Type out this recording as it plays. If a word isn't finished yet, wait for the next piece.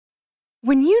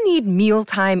When you need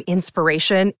mealtime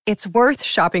inspiration, it's worth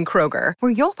shopping Kroger,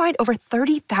 where you'll find over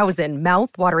 30,000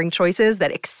 mouth-watering choices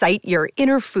that excite your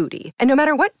inner foodie. And no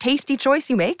matter what tasty choice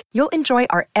you make, you'll enjoy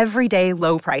our everyday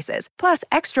low prices, plus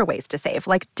extra ways to save,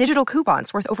 like digital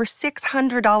coupons worth over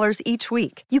 $600 each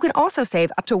week. You can also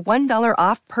save up to $1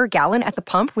 off per gallon at the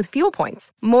pump with fuel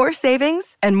points. More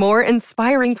savings and more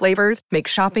inspiring flavors make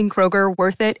shopping Kroger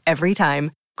worth it every time.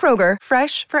 Kroger,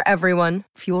 fresh for everyone.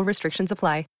 Fuel restrictions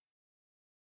apply.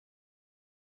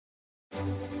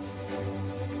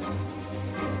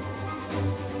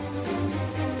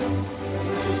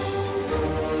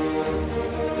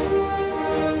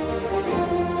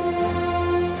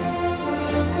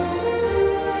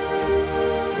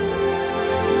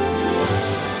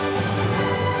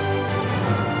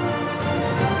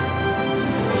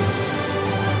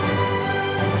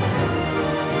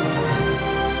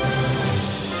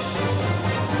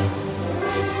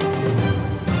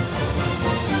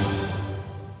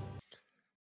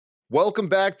 Welcome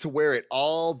back to where it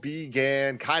all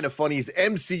began. Kind of Funny's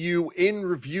MCU in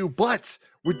review, but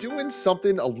we're doing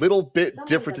something a little bit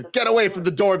different. Get away from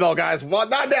the doorbell, guys. Well,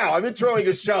 not now. I'm introing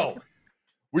a show.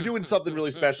 We're doing something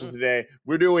really special today.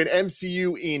 We're doing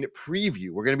MCU in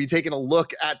preview. We're going to be taking a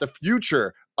look at the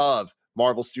future of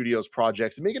Marvel Studios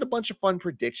projects and making a bunch of fun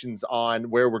predictions on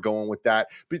where we're going with that.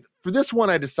 But for this one,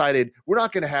 I decided we're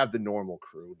not going to have the normal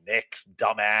crew, Nick's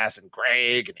dumbass and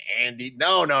Greg and Andy.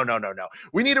 No.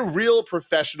 We need a real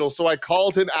professional. So I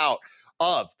called him out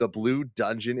of the Blue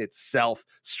Dungeon itself,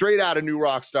 straight out of New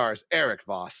Rockstars, Erik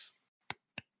Voss.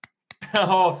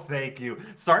 Oh, thank you.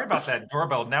 Sorry about that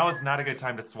doorbell. Now is not a good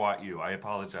time to swat you. I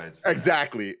apologize.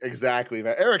 Exactly,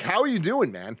 man. Erik, how are you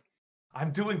doing, man?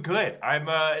 I'm doing good. I'm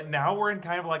now we're in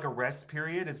kind of like a rest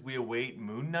period as we await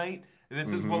Moon Knight. This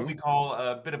is what we call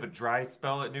a bit of a dry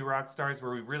spell at New Rockstars,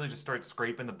 where we really just start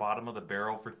scraping the bottom of the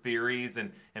barrel for theories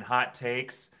and hot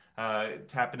takes,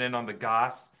 tapping in on the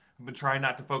goss, but trying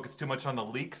not to focus too much on the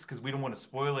leaks because we don't want to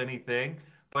spoil anything.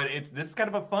 But this is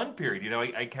kind of a fun period. You know,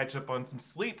 I catch up on some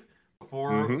sleep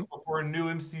before a new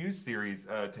MCU series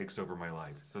takes over my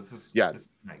life. So this is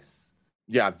nice.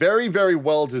 Yeah, very, very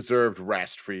well-deserved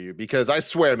rest for you, because I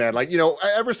swear, man, like, you know,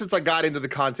 ever since I got into the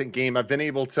content game, I've been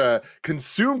able to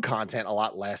consume content a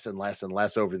lot less and less and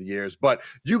less over the years. But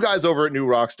you guys over at New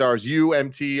Rockstars, you,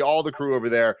 MT, all the crew over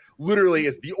there, literally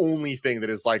is the only thing that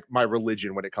is like my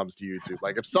religion when it comes to YouTube.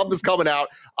 Like, if something's coming out,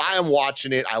 I am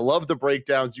watching it. I love the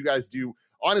breakdowns. You guys do,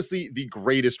 honestly, the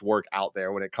greatest work out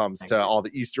there when it comes to all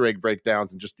the Easter egg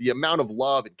breakdowns and just the amount of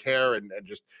love and care and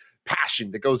just passion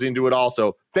that goes into it all.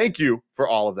 So thank you for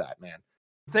all of that, man.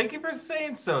 Thank you for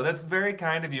saying so. That's very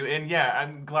kind of you. And yeah,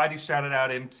 I'm glad you shouted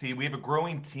out MT. We have a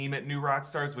growing team at New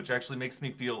Rockstars, which actually makes me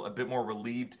feel a bit more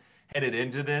relieved headed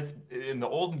into this. In the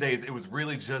olden days, it was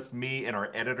really just me and our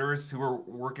editors who were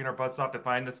working our butts off to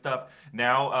find this stuff.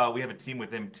 Now we have a team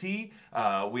with MT.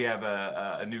 We have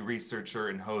a new researcher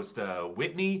and host,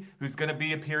 Whitney, who's going to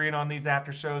be appearing on these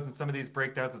after shows and some of these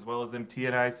breakdowns, as well as MT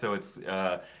and I. So it's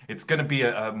going to be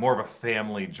a more of a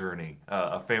family journey,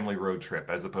 a family road trip,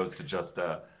 as opposed to just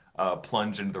a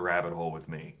plunge into the rabbit hole with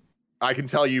me. I can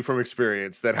tell you from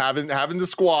experience that having the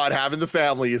squad, having the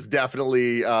family is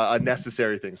definitely a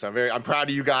necessary thing. So I'm proud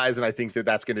of you guys, and I think that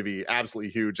that's going to be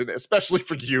absolutely huge, and especially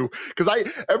for you, because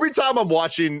every time I'm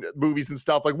watching movies and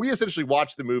stuff, like, we essentially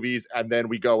watch the movies and then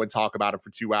we go and talk about it for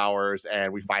 2 hours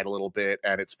and we fight a little bit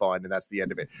and it's fun and that's the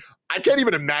end of it. I can't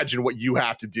even imagine what you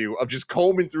have to do of just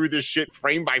combing through this shit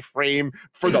frame by frame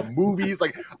for the movies.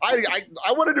 Like, I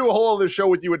want to do a whole other show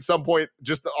with you at some point,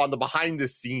 just on the behind the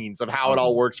scenes of how it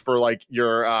all works for, like,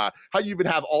 your how you even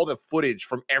have all the footage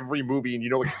from every movie and you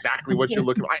know exactly what you're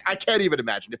looking for. I can't even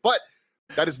imagine it, but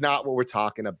that is not what we're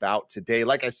talking about today.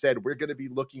 Like I said, we're going to be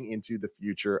looking into the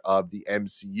future of the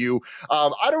MCU.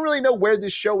 I don't really know where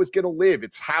this show is going to live.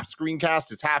 It's half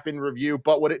screencast, it's half in review,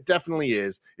 but what it definitely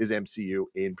is MCU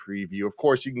in preview. Of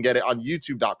course, you can get it on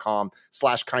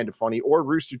youtube.com/kindoffunny or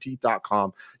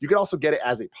roosterteeth.com. You can also get it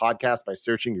as a podcast by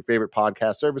searching your favorite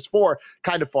podcast service for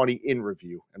Kind of Funny in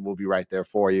Review, and we'll be right there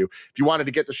for you. If you wanted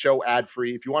to get the show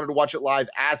ad-free, if you wanted to watch it live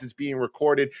as it's being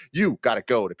recorded, you got to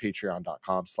go to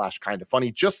patreon.com/kindoffunny.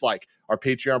 Just like our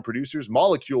Patreon producers,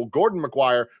 Molecule, Gordon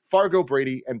McGuire, Fargo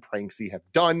Brady, and Pranksy have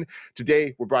done.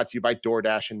 Today, we're brought to you by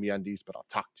DoorDash and MeUndies, but I'll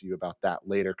talk to you about that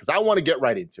later because I want to get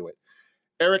right into it.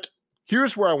 Erik,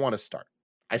 here's where I want to start.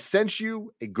 I sent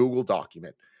you a Google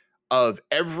document of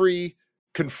every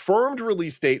confirmed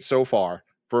release date so far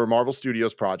for Marvel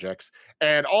Studios projects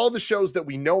and all the shows that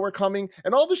we know are coming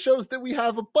and all the shows that we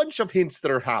have a bunch of hints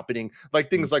that are happening, like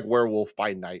things like Werewolf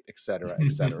by Night, et cetera,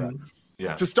 et cetera.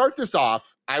 Yeah. To start this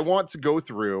off, I want to go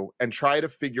through and try to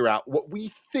figure out what we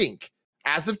think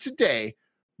as of today,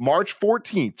 March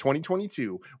 14th,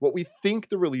 2022, what we think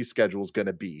the release schedule is going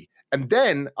to be. And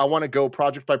then I want to go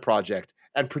project by project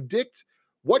and predict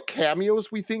what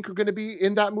cameos we think are going to be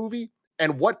in that movie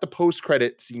and what the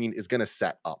post-credit scene is going to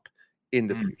set up in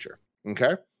the future.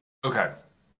 Okay? Okay.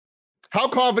 How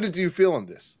confident do you feel in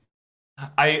this?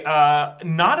 I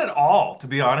not at all, to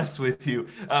be honest with you.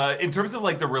 In terms of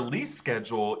like the release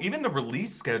schedule, even the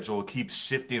release schedule keeps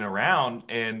shifting around,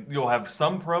 and you'll have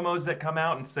some promos that come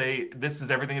out and say this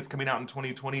is everything that's coming out in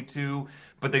 2022,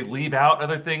 but they leave out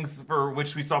other things for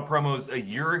which we saw promos a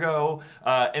year ago.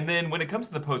 And then when it comes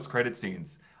to the post-credit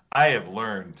scenes, I have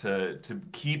learned to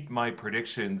keep my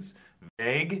predictions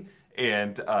vague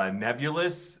and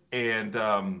nebulous, and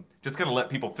just gonna let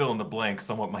people fill in the blanks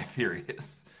on what my theory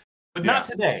is. But not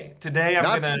today. Today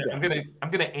I'm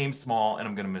gonna aim small and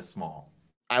I'm gonna miss small.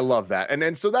 I love that.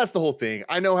 And so that's the whole thing.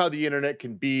 I know how the internet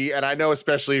can be, and I know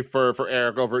especially for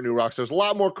Erik over at New Rockstar, there's a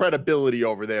lot more credibility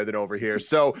over there than over here.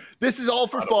 So this is all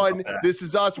for fun. This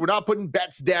is us. We're not putting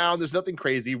bets down. There's nothing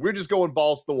crazy. We're just going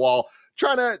balls to the wall,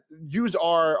 trying to use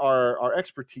our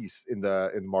expertise in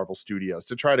the Marvel Studios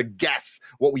to try to guess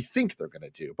what we think they're gonna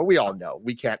do. But we all know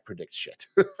we can't predict shit.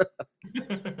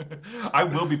 I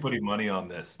will be putting money on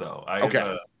this though.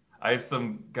 I have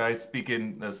some guys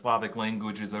speaking Slavic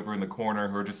languages over in the corner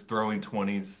who are just throwing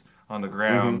 20s on the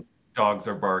ground. Dogs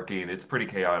are barking. It's pretty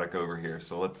chaotic over here.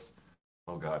 So let's.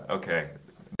 Oh God. Okay.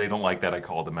 They don't like that. I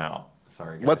called them out.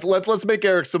 Sorry. Guys. Let's make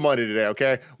Erik some money today.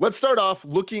 Okay. Let's start off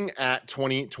looking at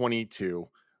 2022.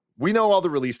 We know all the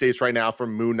release dates right now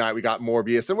from Moon Knight. We got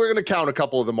Morbius, and we're going to count a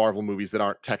couple of the Marvel movies that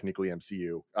aren't technically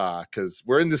MCU because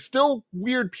we're in this still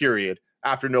weird period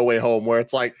after No Way Home where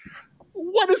it's like,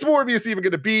 what is Morbius even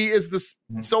going to be? Is the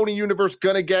Sony universe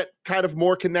going to get kind of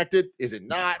more connected? Is it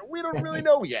not? We don't really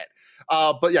know yet.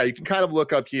 But yeah, you can kind of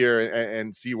look up here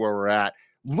and see where we're at.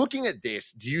 Looking at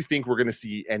this, do you think we're going to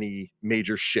see any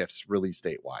major shifts release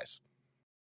date wise?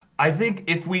 I think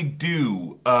if we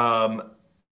do, I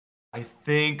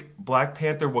think Black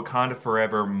Panther Wakanda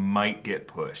Forever might get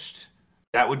pushed.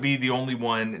 That would be the only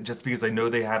one, just because I know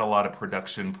they had a lot of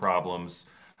production problems.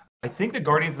 I think the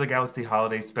Guardians of the Galaxy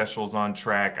Holiday Special is on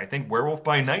track. I think Werewolf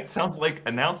by Night sounds like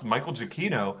announced Michael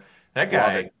Giacchino. That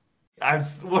guy,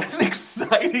 what an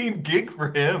exciting gig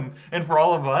for him and for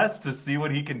all of us to see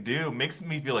what he can do. Makes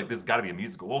me feel like this has got to be a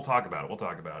musical. We'll talk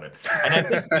about it. And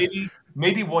I think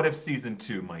maybe What If Season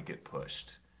 2 might get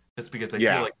pushed. Just because I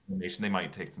feel like they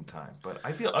might take some time. But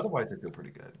otherwise I feel pretty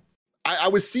good. I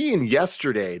was seeing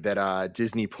yesterday that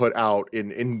Disney put out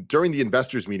during the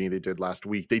investors meeting they did last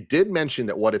week, they did mention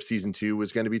that What If Season 2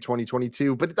 was going to be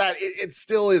 2022, but that it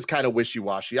still is kind of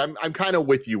wishy-washy. I'm kind of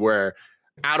with you where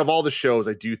out of all the shows,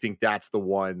 I do think that's the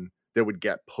one that would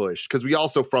get pushed because we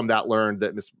also from that learned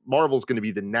that Miss Marvel's going to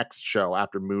be the next show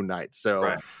after Moon Knight.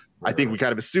 So I think we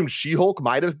kind of assumed She-Hulk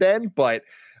might have been, but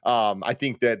I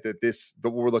think that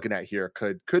what we're looking at here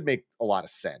could make a lot of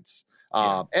sense.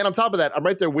 And on top of that, I'm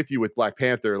right there with you with Black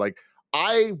Panther. Like,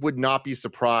 I would not be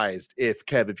surprised if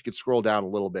you could scroll down a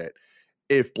little bit,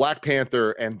 if Black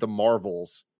Panther and the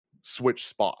Marvels switch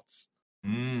spots.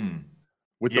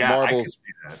 With the Marvels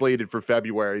slated for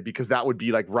February, because that would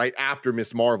be like right after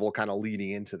Miss Marvel, kind of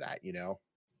leading into that, you know?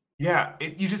 Yeah,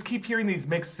 you just keep hearing these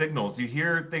mixed signals. You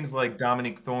hear things like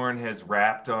Dominique Thorne has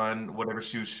wrapped on whatever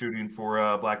she was shooting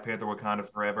for Black Panther Wakanda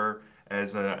Forever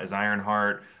as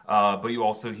Ironheart. But you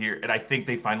also hear, and I think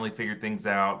they finally figured things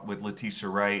out with Letitia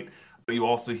Wright. But you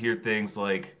also hear things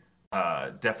like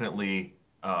definitely,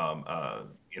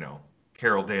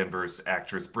 Carol Danvers,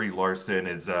 actress Brie Larson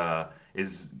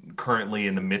is currently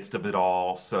in the midst of it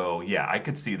all. So yeah, I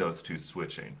could see those two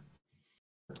switching.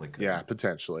 Yeah,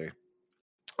 potentially.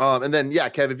 And then,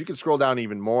 Kev, if you could scroll down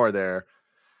even more there.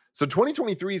 So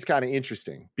 2023 is kind of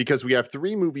interesting because we have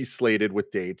 3 movies slated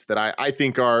with dates that I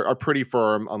think are pretty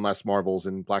firm unless Marvel's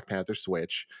and Black Panther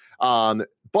switch.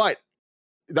 But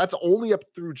that's only up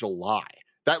through July.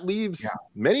 That leaves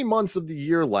many months of the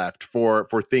year left for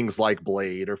things like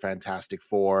Blade or Fantastic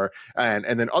Four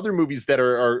and then other movies that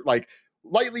are like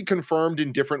lightly confirmed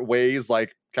in different ways,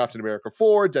 like Captain America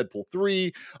 4, Deadpool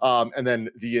 3, and then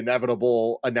the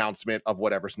inevitable announcement of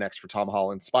whatever's next for Tom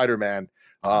Holland's Spider-Man.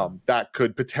 That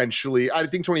could potentially, I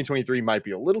think 2023 might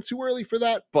be a little too early for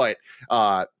that, but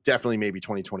definitely maybe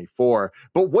 2024.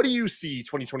 But what do you see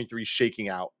 2023 shaking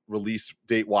out release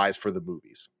date wise for the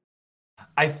movies?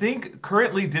 I think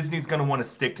currently Disney's going to want to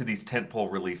stick to these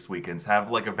tentpole release weekends.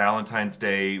 Have like a Valentine's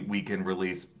Day weekend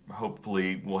release.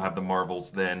 Hopefully, we'll have the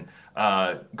Marvels then.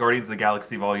 Guardians of the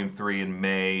Galaxy Volume 3 in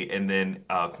May, and then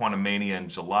Quantumania in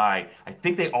July. I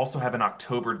think they also have an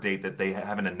October date that they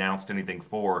haven't announced anything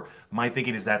for. My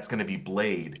thinking is that's going to be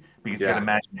Blade, because you got to Yeah.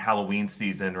 imagine Halloween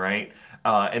season, right?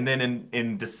 And then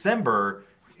in December,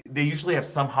 they usually have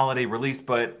some holiday release,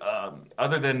 but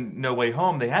other than No Way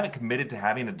Home, they haven't committed to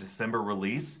having a December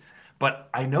release. But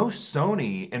I know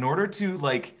Sony, in order to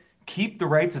like keep the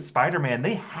rights of Spider-Man,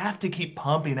 they have to keep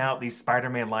pumping out these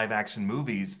Spider-Man live action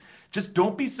movies. Just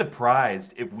don't be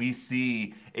surprised if we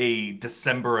see a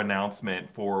December announcement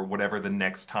for whatever the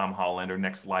next Tom Holland or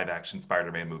next live action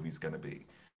Spider-Man movie is going to be.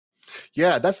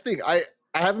 Yeah, that's the thing.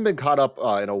 I haven't been caught up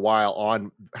in a while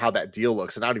on how that deal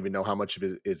looks, and I don't even know how much of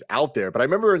it is out there. But I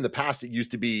remember in the past, it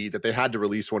used to be that they had to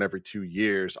release one every 2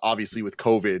 years. Obviously, with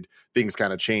COVID, things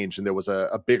kind of changed, and there was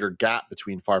a bigger gap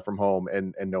between Far From Home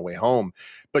and No Way Home.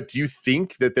 But do you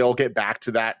think that they'll get back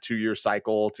to that 2 year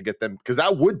cycle to get them? Because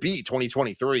that would be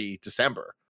 2023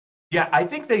 December. Yeah, I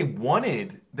think they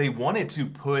wanted to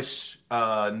push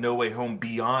No Way Home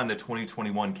beyond the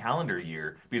 2021 calendar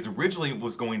year, because originally it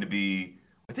was going to be,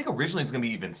 I think originally it's going to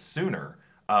be even sooner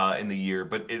in the year,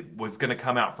 but it was going to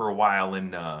come out for a while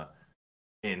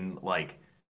in like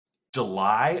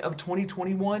July of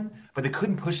 2021, but they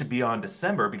couldn't push it beyond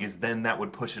December because then that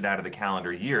would push it out of the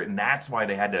calendar year, and that's why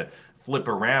they had to flip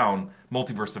around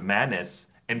Multiverse of Madness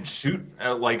and shoot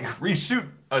like reshoot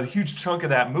a huge chunk of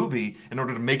that movie in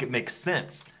order to make it make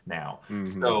sense now.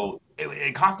 Mhm. So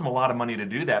it cost them a lot of money to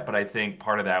do that, but I think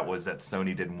part of that was that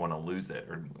Sony didn't want to lose it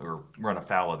or run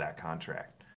afoul of that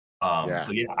contract. Yeah.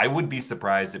 So yeah, I would be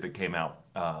surprised if it came out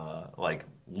like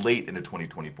late into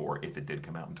 2024 if it did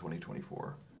come out in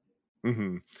 2024.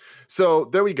 hmm So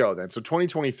there we go then. So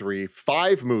 2023,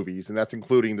 5 movies, and that's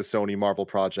including the Sony Marvel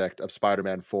project of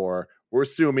Spider-Man 4. We're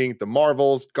assuming the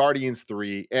Marvels, Guardians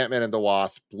 3, Ant-Man and the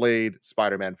Wasp, Blade,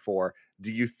 Spider-Man 4.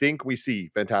 Do you think we see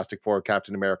Fantastic Four,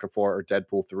 Captain America 4, or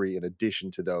Deadpool 3 in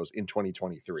addition to those in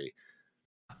 2023?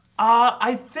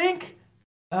 I think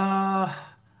uh,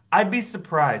 I'd be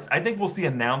surprised. I think we'll see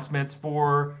announcements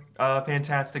for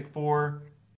Fantastic Four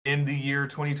in the year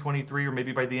 2023, or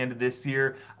maybe by the end of this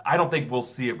year. I don't think we'll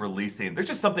see it releasing. There's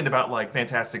just something about like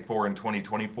Fantastic Four in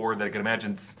 2024 that I can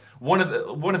imagine one of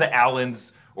the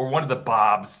Allens or one of the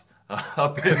Bobs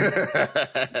up in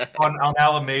on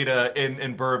Alameda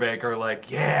in Burbank are like,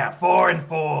 yeah, 4 and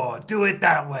 4, do it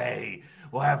that way.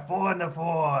 We'll have 4 and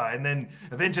 4, and then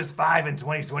Avengers 5 in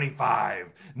 2025.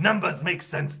 Numbers make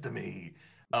sense to me.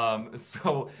 And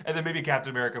then maybe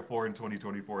Captain America 4 in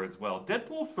 2024 as well.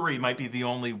 Deadpool 3 might be the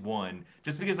only one,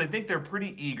 just because I think they're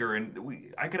pretty eager, and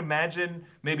I could imagine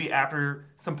maybe after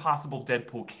some possible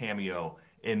Deadpool cameo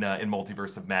in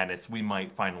Multiverse of Madness, we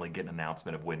might finally get an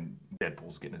announcement of when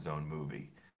Deadpool's getting his own movie.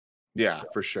 Yeah,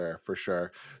 for sure, for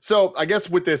sure. So I guess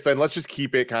with this, then let's just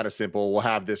keep it kind of simple. We'll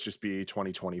have this just be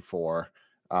 2024.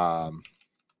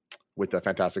 With the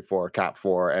Fantastic Four, Cap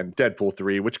 4, and Deadpool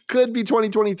 3, which could be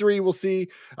 2023. We'll see.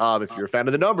 If you're a fan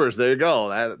of the numbers, there you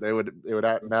go. They would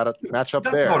match up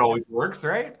That's there. how it always works,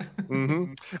 right? I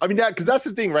mean, because that's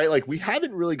the thing, right? Like, we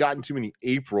haven't really gotten too many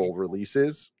April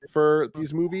releases for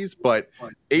these movies, but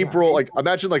April, like,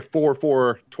 imagine like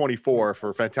 4/4/24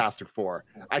 for Fantastic Four.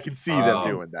 I can see them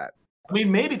doing that. I mean,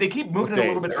 maybe they keep moving What it a day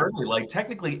little is bit that? early. Like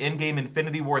technically, Endgame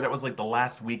Infinity War, that was like the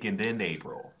last weekend in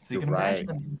April, so you You're can right. imagine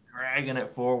them dragging it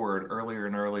forward earlier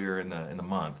and earlier in the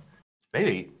month.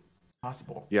 Maybe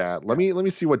possible. Yeah, let me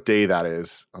see what day that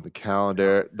is on the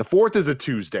calendar. The 4th is a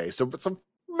Tuesday, so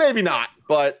maybe not,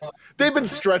 but they've been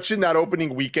stretching that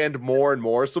opening weekend more and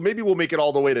more, so maybe we'll make it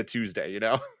all the way to Tuesday, you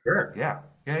know? Sure. Yeah.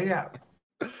 Yeah.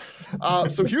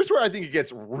 So here's where I think it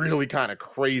gets really kind of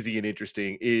crazy and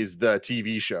interesting is the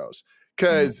TV shows.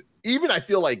 Because even I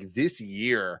feel like this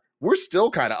year, we're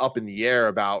still kind of up in the air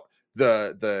about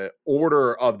the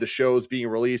order of the shows being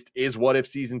released. Is What If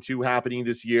season 2 happening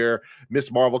this year? Miss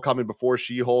Marvel coming before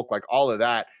She-Hulk, like all of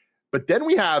that. But then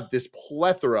we have this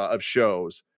plethora of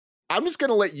shows. I'm just going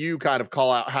to let you kind of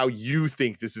call out how you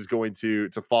think this is going to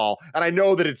fall. And I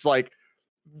know that it's like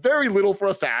very little for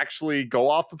us to actually go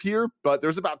off of here, but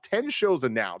there's about 10 shows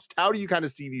announced. How do you kind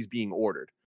of see these being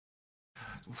ordered?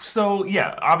 So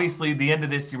yeah, obviously the end of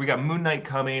this year we got Moon Knight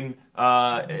coming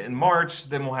in March.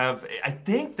 Then we'll have. I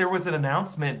think there was an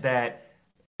announcement that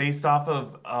based off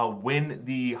of when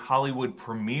the Hollywood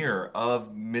premiere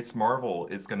of Miss Marvel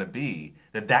is going to be,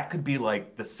 that could be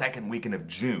like the second weekend of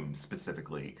June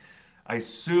specifically. I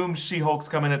assume She-Hulk's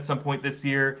coming at some point this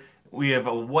year. We have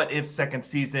a What If second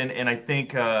season, and I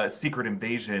think Secret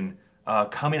Invasion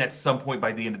coming at some point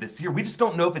by the end of this year. We just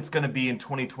don't know if it's going to be in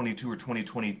 2022 or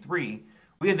 2023.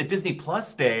 We had the Disney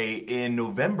Plus Day in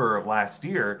November of last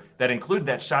year that included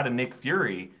that shot of Nick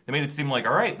Fury. They made it seem like,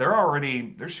 all right,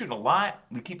 they're shooting a lot.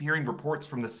 We keep hearing reports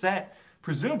from the set.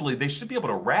 Presumably, they should be able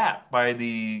to wrap by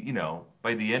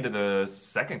by the end of the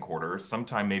second quarter,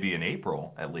 sometime maybe in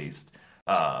April at least.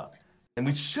 Uh, and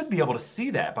we should be able to see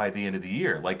that by the end of the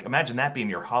year. Like, imagine that being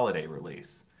your holiday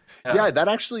release. Yeah, that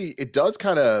actually it does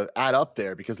kind of add up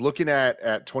there because looking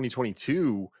at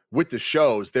 2022 with the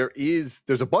shows, there's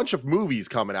a bunch of movies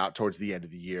coming out towards the end of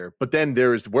the year, but then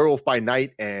there's Werewolf by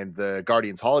Night and the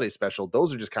Guardians Holiday Special.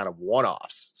 Those are just kind of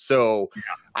one-offs. So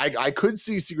I could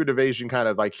see Secret Invasion kind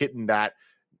of like hitting that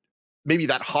maybe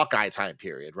that Hawkeye time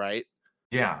period, right?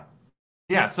 Yeah,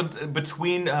 yeah. Some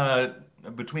between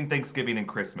Thanksgiving and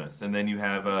Christmas, and then you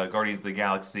have Guardians of the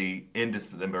Galaxy in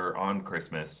December on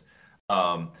Christmas.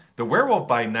 The Werewolf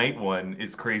by Night one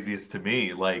is craziest to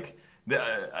me. Like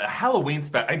the Halloween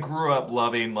spec. I grew up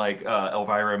loving like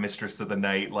Elvira, Mistress of the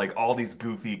Night, like all these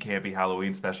goofy, campy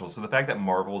Halloween specials. So the fact that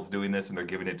Marvel's doing this and they're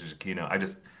giving it to Giacchino,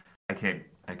 I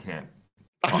can't.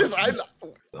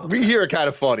 We hear it kind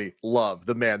of funny. Love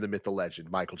the man, the myth, the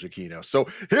legend, Michael Giacchino. So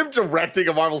him directing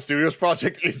a Marvel Studios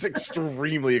project is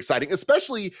extremely exciting,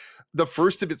 especially the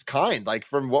first of its kind. Like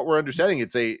from what we're understanding,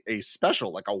 it's a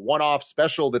special, like a one-off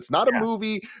special that's not a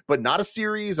movie, but not a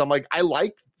series. I'm like, I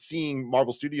like seeing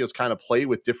Marvel Studios kind of play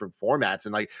with different formats.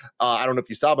 And like, I don't know if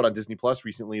you saw, but on Disney Plus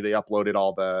recently, they uploaded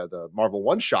all the Marvel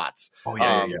one-shots. Oh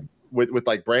yeah, yeah. With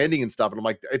like branding and stuff. And I'm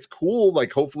like, it's cool.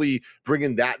 Like hopefully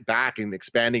bringing that back and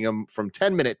expanding them from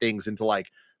 10-minute things into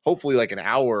like, hopefully like an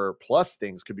hour plus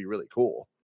things could be really cool.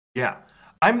 Yeah.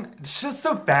 I'm just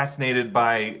so fascinated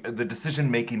by the decision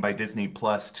making by Disney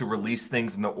Plus to release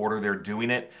things in the order they're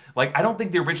doing it. Like, I don't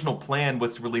think the original plan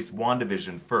was to release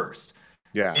WandaVision first.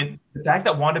 Yeah. And the fact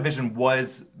that WandaVision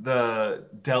was the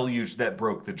deluge that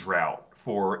broke the drought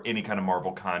for any kind of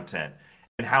Marvel content,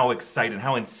 and how excited,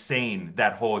 how insane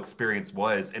that whole experience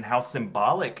was, and how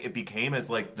symbolic it became as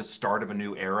like the start of a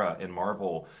new era in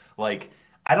Marvel. Like,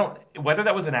 I don't, whether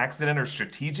that was an accident or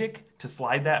strategic to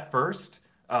slide that first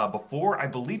before, I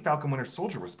believe Falcon Winter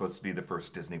Soldier was supposed to be the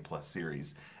first Disney Plus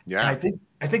series. Yeah. And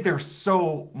I think they're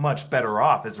so much better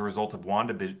off as a result of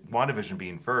WandaVision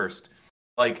being first.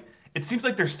 Like, it seems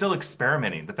like they're still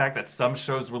experimenting. The fact that some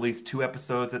shows release 2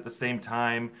 episodes at the same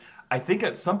time, I think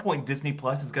at some point Disney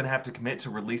Plus is going to have to commit to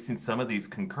releasing some of these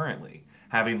concurrently,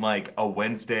 having like a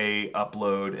Wednesday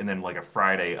upload and then like a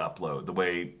Friday upload, the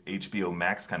way HBO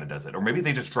Max kind of does it. Or maybe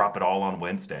they just drop it all on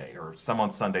Wednesday, or some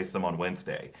on Sunday, some on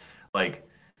Wednesday. Like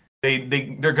they're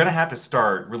going to have to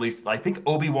start release. I think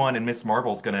Obi-Wan and Miss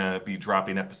Marvel is going to be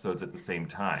dropping episodes at the same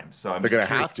time. So they're going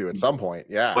to have to at some point.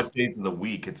 Yeah. What days of the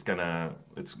week it's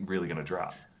really going to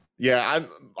drop. Yeah,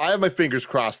 I have my fingers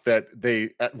crossed that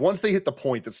once they hit the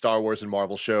point that Star Wars and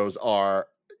Marvel shows are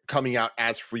coming out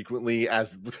as frequently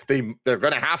as they're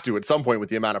going to have to at some point with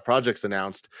the amount of projects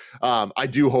announced. I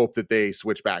do hope that they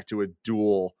switch back to a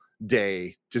dual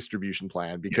day distribution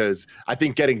plan, because I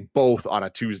think getting both on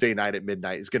a Tuesday night at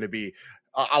midnight is going to be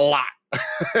a lot.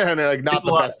 And like not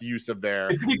the best use of their.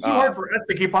 It's gonna be too hard for us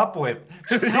to keep up with.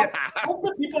 Just help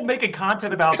the people making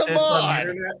content about this on the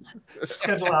internet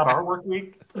schedule out our work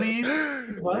week, please.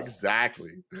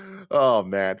 Exactly. Oh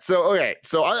man. So okay.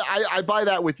 So I buy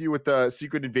that with you with the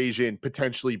Secret Invasion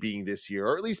potentially being this year,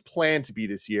 or at least planned to be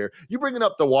this year. You bringing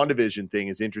up the WandaVision thing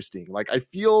is interesting. Like I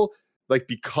feel like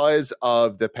because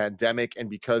of the pandemic and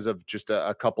because of just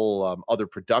a couple other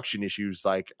production issues,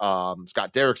 like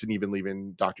Scott Derrickson even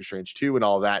leaving Doctor Strange 2 and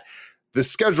all of that, the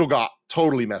schedule got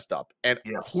totally messed up. And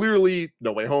clearly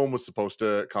No Way Home was supposed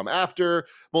to come after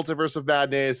Multiverse of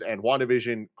Madness, and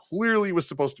WandaVision clearly was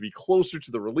supposed to be closer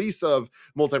to the release of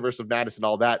Multiverse of Madness and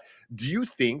all that. Do you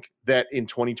think that in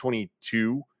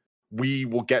 2022, we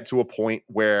will get to a point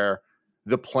where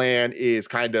the plan is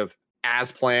kind of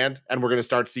as planned, and we're going to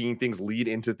start seeing things lead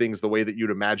into things the way that you'd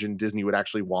imagine Disney would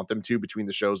actually want them to between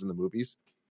the shows and the movies?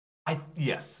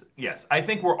 Yes. I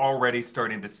think we're already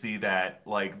starting to see that,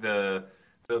 like the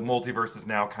multiverse is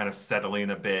now kind of settling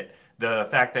a bit. The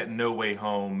fact that No Way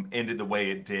Home ended the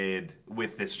way it did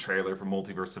with this trailer for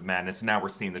Multiverse of Madness, now we're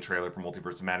seeing the trailer for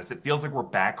Multiverse of Madness. It feels like we're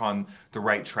back on the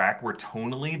right track where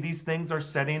tonally these things are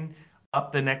setting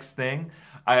up the next thing.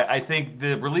 I think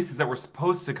the releases that were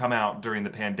supposed to come out during the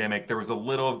pandemic, there was a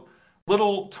little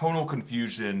tonal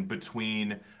confusion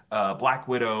between Black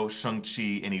Widow,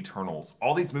 Shang-Chi, and Eternals.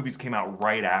 All these movies came out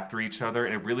right after each other,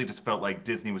 and it really just felt like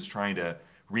Disney was trying to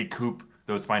recoup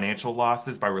those financial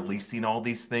losses by releasing all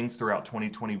these things throughout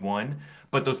 2021.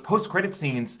 But those post-credit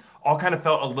scenes all kind of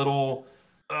felt a little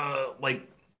like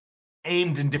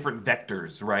aimed in different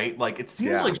vectors, right? Like it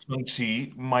seems Yeah, like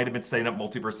Shang-Chi might have been setting up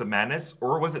Multiverse of Madness,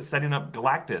 or was it setting up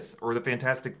Galactus or the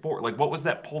Fantastic Four? Like what was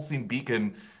that pulsing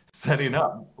beacon setting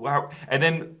up? Wow. And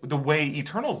then the way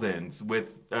Eternals ends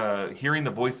with hearing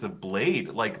the voice of Blade,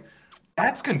 like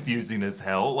that's confusing as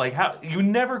hell. Like how you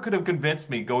never could have convinced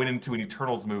me going into an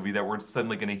Eternals movie that we're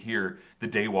suddenly going to hear the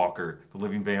Daywalker, the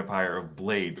living vampire of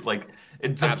Blade. Like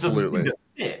it just doesn't seem absolutely. to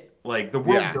fit. Like the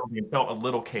world Yeah. building felt a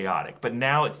little chaotic, but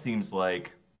now it seems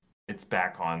like it's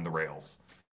back on the rails.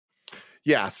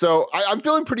 Yeah, so I'm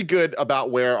feeling pretty good about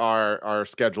where our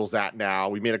schedule's at now.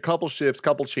 We made a couple shifts,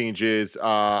 couple changes.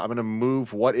 I'm gonna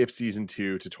move What If season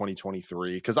 2 to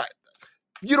 2023 because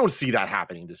you don't see that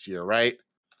happening this year, right?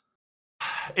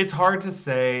 It's hard to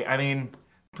say. I mean,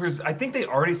 I think they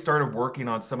already started working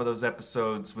on some of those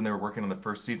episodes when they were working on the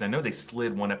first season. I know they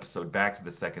slid one episode back to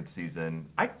the second season.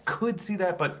 I could see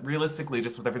that, but realistically,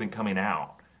 just with everything coming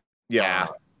out, Yeah.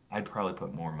 I'd probably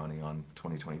put more money on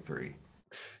 2023.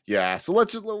 Yeah, so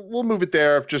we'll move it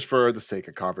there just for the sake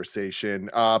of conversation.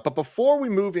 But before we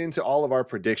move into all of our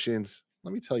predictions,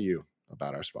 let me tell you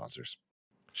about our sponsors.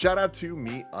 Shout out to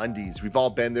Me Undies. We've all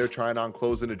been there trying on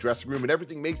clothes in a dressing room, and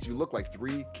everything makes you look like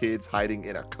 3 kids hiding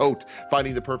in a coat.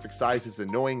 Finding the perfect size is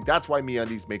annoying. That's why Me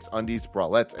Undies makes undies,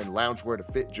 bralettes, and loungewear to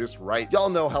fit just right. Y'all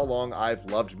know how long I've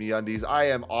loved Me Undies. I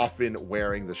am often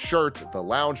wearing the shirt, the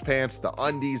lounge pants, the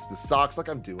undies, the socks, like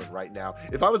I'm doing right now.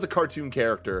 If I was a cartoon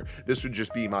character, this would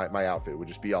just be my outfit. It would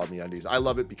just be all Me Undies. I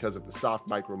love it because of the soft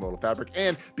micromodal fabric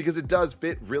and because it does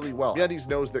fit really well. Me Undies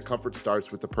knows that comfort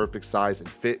starts with the perfect size and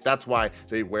fit. That's why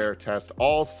they test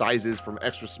all sizes from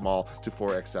extra small to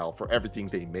 4XL for everything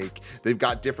they make. They've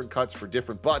got different cuts for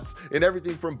different butts and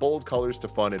everything from bold colors to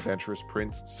fun, adventurous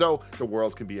prints, so the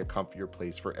world can be a comfier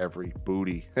place for every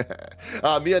booty.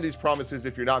 MeUndies promises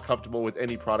if you're not comfortable with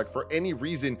any product for any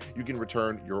reason, you can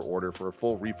return your order for a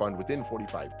full refund within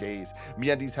 45 days.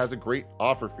 MeUndies has a great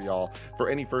offer for y'all. For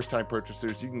any first-time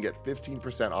purchasers, you can get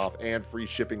 15% off and free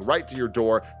shipping right to your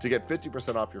door. To get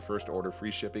 50% off your first order,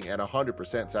 free shipping, and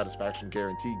 100% satisfaction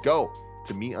guarantee, go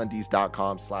to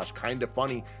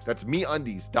meundies.com/kindafunny. That's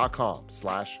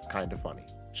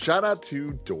meundies.com/kindafunny. Shout out to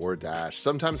DoorDash.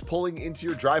 Sometimes pulling into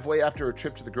your driveway after a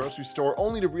trip to the grocery store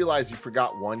only to realize you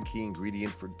forgot one key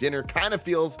ingredient for dinner kind of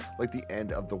feels like the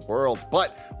end of the world.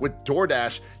 But with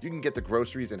DoorDash, you can get the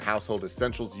groceries and household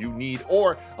essentials you need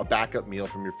or a backup meal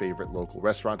from your favorite local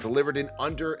restaurant delivered in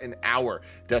under an hour.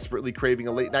 Desperately craving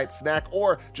a late night snack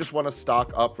or just want to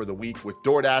stock up for the week with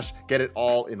DoorDash? Get it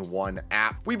all in one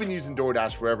app. We've been using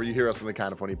DoorDash forever. You hear us on the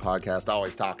Kind of Funny podcast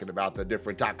always talking about the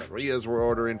different taquerias we're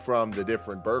ordering from, the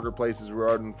different burger places we're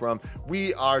ordering from.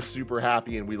 We are super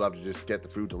happy and we love to just get the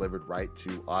food delivered right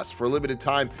to us. For a limited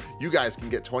time, you guys can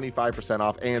get 25%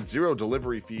 off and 0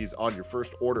 delivery fees on your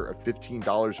first order of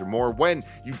 $15 or more when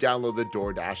you download the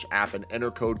DoorDash app and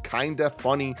enter code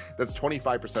KINDAFUNNY. That's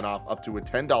 25% off up to a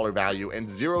 $10 value and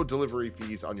 0 delivery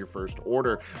fees on your first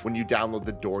order when you download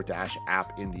the DoorDash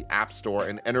app in the App Store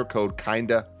and enter code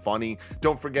KINDAFUNNY.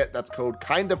 Don't forget, that's code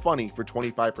KINDAFUNNY for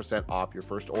 25% off your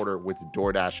first order with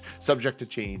DoorDash. Subject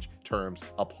to change, terms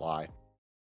apply.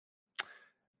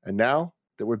 And now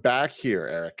that we're back here,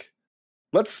 Eric,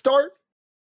 let's start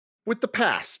with the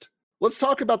past. Let's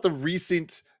talk about the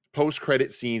recent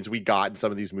post-credit scenes we got in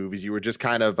some of these movies. You were just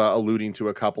kind of alluding to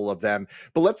a couple of them,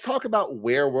 but let's talk about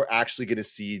where we're actually going to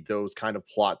see those kind of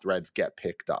plot threads get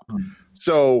picked up.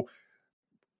 So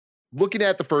looking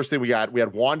at the first thing we had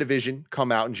WandaVision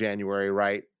come out in January,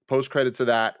 right? Post-credits of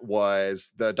that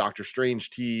was the Doctor Strange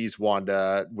tease,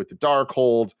 Wanda with the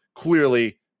Darkhold.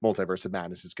 Clearly, Multiverse of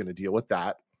Madness is going to deal with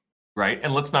that. Right,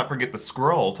 and let's not forget the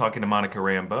Skrull talking to Monica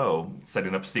Rambeau,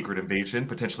 setting up Secret Invasion,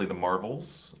 potentially the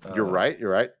Marvels. You're right.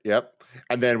 Yep.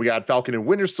 And then we got Falcon and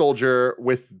Winter Soldier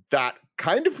with that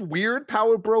kind of weird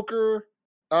power broker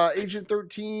Agent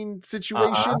 13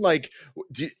 situation. Like,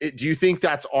 do you think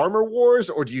that's Armor Wars,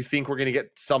 or do you think we're going to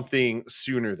get something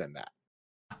sooner than that?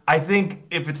 I think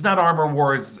if it's not Armor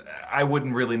Wars, I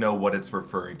wouldn't really know what it's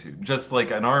referring to. Just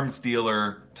like an arms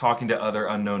dealer talking to other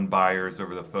unknown buyers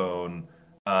over the phone.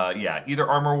 Yeah, either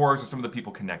Armor Wars or some of the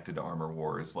people connected to Armor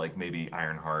Wars, like maybe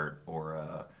Ironheart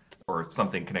or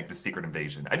something connected to Secret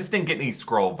Invasion. I just didn't get any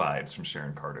Skrull vibes from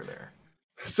Sharon Carter there.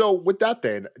 So with that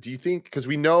then, do you think, because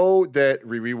we know that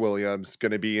Riri Williams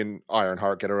going to be in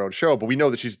Ironheart, get her own show, but we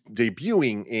know that she's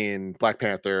debuting in Black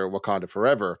Panther, Wakanda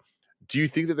Forever. Do you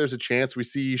think that there's a chance we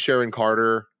see Sharon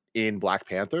Carter in Black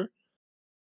Panther?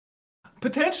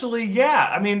 Potentially,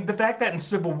 yeah. I mean, the fact that in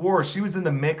Civil War she was in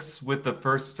the mix with the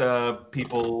first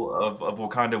people of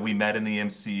Wakanda we met in the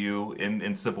MCU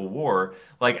in Civil War,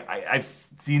 like I've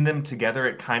seen them together,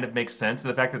 it kind of makes sense. And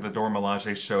the fact that the Dora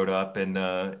Milaje showed up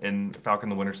in Falcon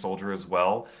the Winter Soldier as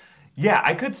well, yeah,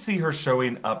 I could see her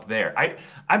showing up there.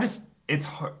 I'm just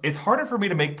it's harder for me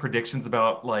to make predictions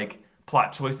about like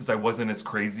plot choices I wasn't as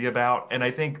crazy about, and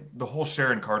I think the whole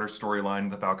Sharon Carter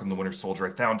storyline, the Falcon the Winter Soldier,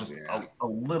 I found just Yeah. a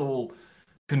little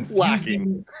Lacking.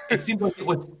 confusing. It seemed like it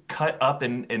was cut up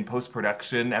in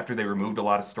post-production after they removed a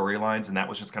lot of storylines, and that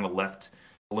was just kind of left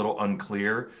a little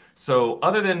unclear. So,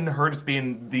 other than her just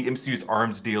being the MCU's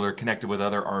arms dealer connected with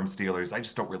other arms dealers, I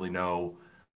just don't really know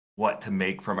what to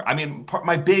make from her. I mean,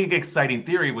 my big exciting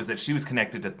theory was that she was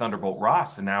connected to Thunderbolt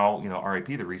Ross, and now,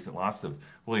 RIP, the recent loss of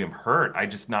William Hurt. I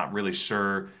just not really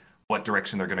sure what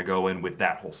direction they're going to go in with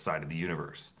that whole side of the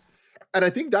universe. And I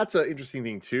think that's an interesting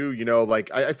thing too. Like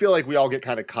I feel like we all get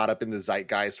kind of caught up in the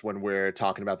zeitgeist when we're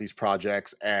talking about these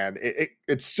projects, and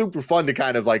it's super fun to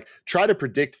kind of like try to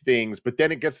predict things. But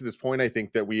then it gets to this point, I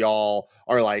think, that we all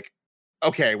are like,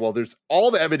 okay, well, there's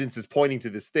all the evidence is pointing to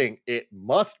this thing. It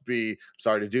must be,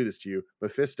 sorry to do this to you,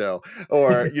 Mephisto,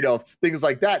 or things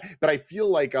like that. But I feel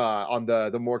like on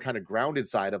the more kind of grounded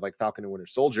side of like Falcon and Winter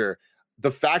Soldier,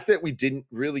 the fact that we didn't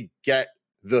really get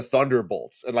the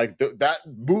Thunderbolts and like that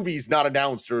movie's not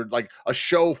announced, or like a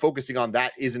show focusing on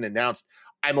that isn't announced.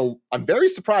 I'm very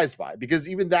surprised by it, because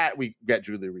even that we get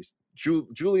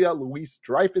Julia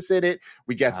Louis-Dreyfus in it.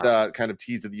 We get the kind of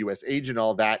tease of the U.S. agent,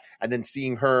 all that, and then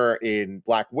seeing her in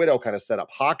Black Widow kind of set up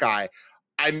Hawkeye.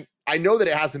 I know that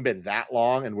it hasn't been that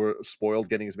long, and we're spoiled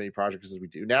getting as many projects as we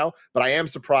do now, but I am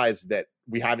surprised that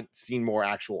we haven't seen more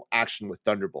actual action with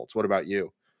Thunderbolts. What about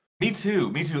you? Me too,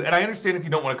 me too. And I understand if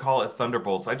you don't want to call it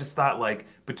Thunderbolts. I just thought like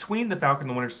between the Falcon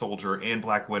the Winter Soldier and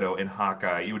Black Widow and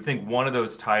Hawkeye, you would think one of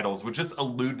those titles would just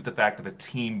allude to the fact of a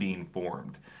team being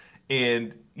formed.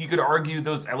 And you could argue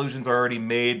those allusions are already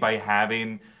made by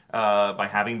having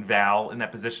Val in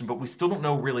that position, but we still don't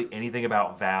know really anything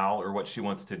about Val or what she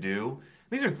wants to do.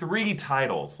 These are three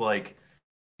titles. Like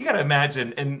you got to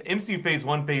imagine in MCU Phase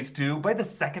 1, Phase 2, by the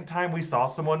second time we saw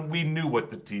someone, we knew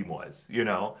what the team was.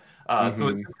 So it's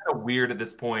just kind of weird at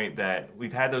this point that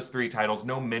we've had those three titles,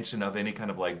 no mention of any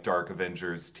kind of like Dark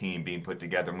Avengers team being put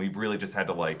together. And we've really just had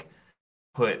to like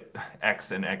put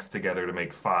X and X together to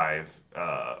make five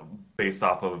based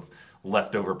off of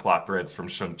leftover plot threads from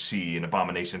Shang-Chi and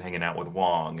Abomination hanging out with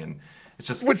Wong. And it's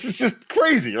just, which is just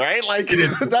crazy, right? Like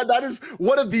that is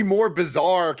one of the more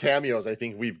bizarre cameos I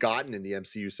think we've gotten in the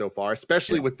MCU so far,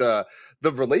 especially with the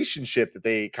relationship that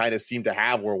they kind of seem to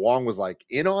have, where Wong was like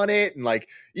in on it, and like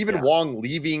even Wong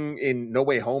leaving in No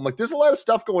Way Home. Like there's a lot of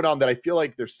stuff going on that I feel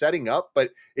like they're setting up,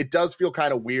 but it does feel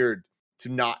kind of weird to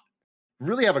not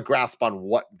really have a grasp on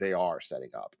what they are setting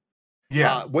up.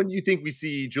 Yeah. When do you think we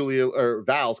see Julia or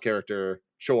Val's character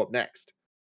show up next?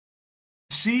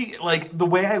 She, like, the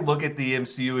way I look at the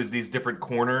MCU is these different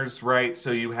corners, right?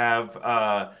 So you have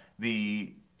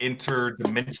the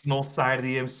interdimensional side of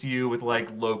the MCU with like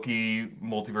Loki,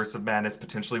 Multiverse of Madness,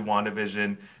 potentially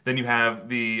WandaVision. Then you have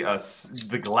the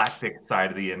galactic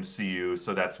side of the MCU.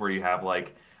 So that's where you have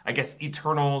like, I guess,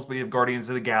 Eternals, but you have Guardians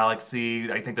of the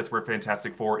Galaxy. I think that's where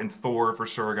Fantastic Four and Thor for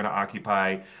sure are going to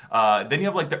occupy. Then you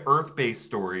have like the Earth-based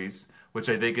stories, which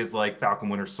I think is like Falcon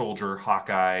Winter Soldier,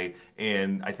 Hawkeye,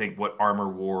 and I think what Armor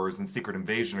Wars and Secret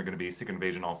Invasion are going to be. Secret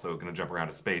Invasion also going to jump around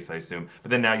to space, I assume. But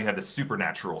then now you have the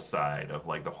supernatural side of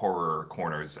like the horror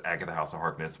corners, Agatha House of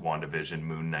Harkness, WandaVision,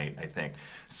 Moon Knight, I think.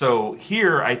 So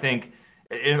here, I think,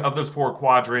 of those four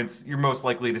quadrants, you're most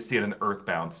likely to see it on the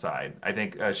Earthbound side. I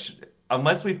think,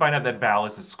 unless we find out that Val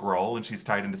is a Skrull and she's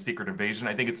tied into Secret Invasion,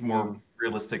 I think it's more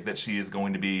realistic that she is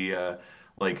going to be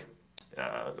like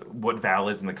what Val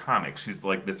is in the comics. She's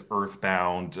like this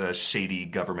earthbound, shady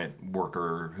government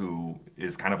worker who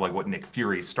is kind of like what Nick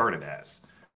Fury started as.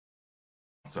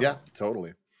 So. Yeah,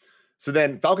 totally. So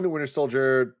then Falcon and Winter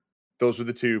Soldier, those were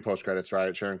the two post-credits,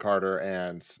 right? Sharon Carter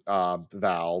and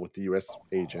Val with the U.S.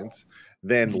 agents.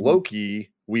 Then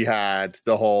Loki, we had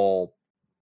the whole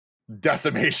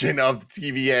decimation of the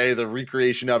TVA, the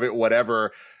recreation of it,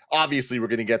 whatever. Obviously, we're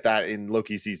going to get that in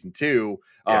Loki season 2.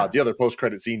 The other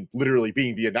post-credit scene literally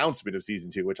being the announcement of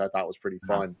season 2, which I thought was pretty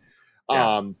fun.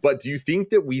 But do you think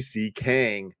that we see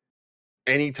Kang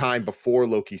anytime before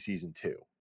Loki season 2?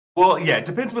 Well, yeah, it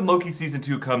depends when Loki season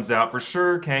 2 comes out. For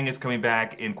sure, Kang is coming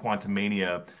back in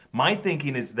Quantumania. My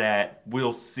thinking is that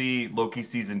we'll see Loki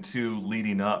season 2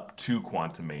 leading up to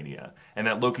Quantumania, and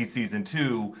that Loki season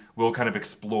 2 will kind of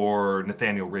explore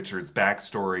Nathaniel Richards'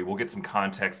 backstory. We'll get some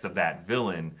context of that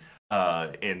villain.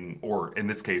 in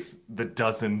this case, the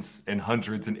dozens and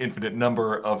hundreds and infinite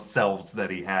number of selves that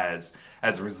he has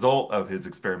as a result of his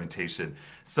experimentation.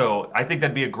 So I think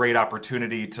that'd be a great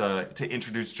opportunity to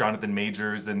introduce Jonathan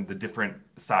Majors and the different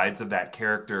sides of that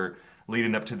character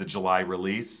leading up to the July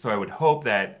release. So I would hope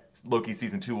that Loki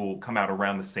season 2 will come out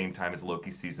around the same time as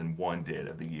Loki season 1 did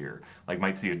of the year. Like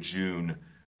might see a June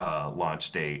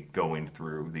launch date going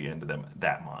through the end of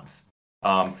that month.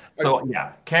 So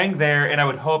yeah, Kang there, and I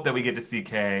would hope that we get to see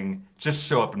Kang just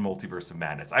show up in Multiverse of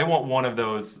Madness. I want one of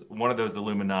those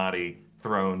Illuminati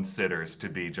throne sitters to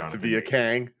be Jonathan. To be a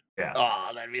Kang? Yeah.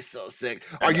 Oh, that'd be so sick.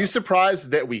 Are you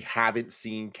surprised that we haven't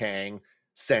seen Kang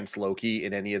since Loki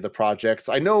in any of the projects?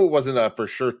 I know it wasn't a for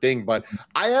sure thing, but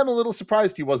I am a little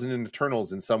surprised he wasn't in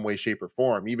Eternals in some way, shape, or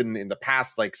form, even in the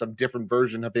past, like some different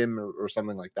version of him or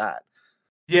something like that.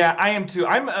 Yeah, I am too.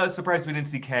 I'm surprised we didn't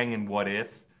see Kang in What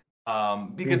If.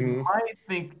 Because I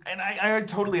think, and I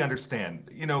totally understand,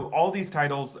 you know, all these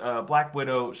titles, Black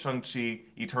Widow, Shang-Chi,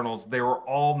 Eternals, they were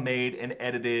all made and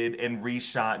edited and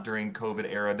reshot during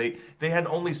COVID era. They had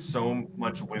only so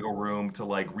much wiggle room to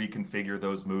like reconfigure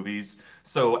those movies.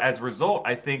 So as a result,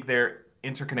 I think their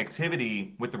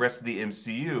interconnectivity with the rest of the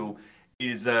MCU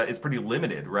is pretty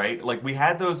limited, right? Like we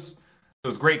had those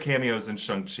great cameos in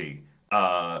Shang-Chi,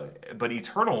 but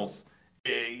Eternals,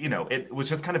 you know, it was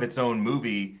just kind of its own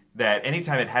movie that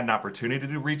anytime it had an opportunity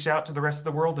to reach out to the rest of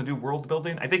the world and do world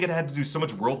building, I think it had to do so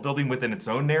much world building within its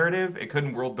own narrative. It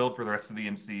couldn't world build for the rest of the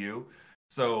MCU.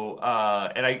 So,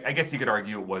 and I guess you could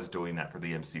argue it was doing that for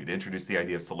the MCU to introduce the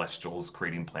idea of celestials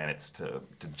creating planets to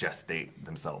gestate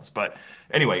themselves. But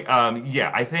anyway,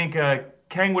 yeah, I think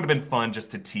Kang would have been fun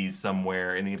just to tease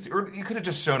somewhere in the MCU. Or you could have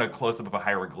just shown a close-up of a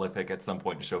hieroglyphic at some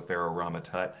point to show Pharaoh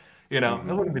Rama-Tut. You know,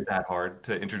 it wouldn't be that hard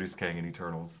to introduce Kang in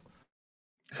Eternals.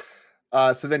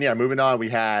 So then, yeah, moving on, we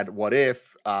had What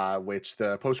If, which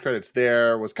the post credits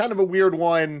there was kind of a weird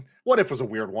one. What If was a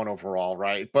weird one overall,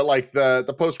 right? But like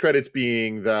the post credits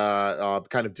being the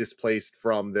kind of displaced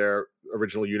from their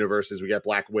original universes, we get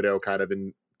Black Widow kind of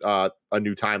in a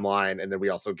new timeline, and then we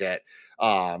also get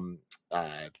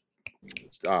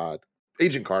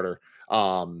Agent Carter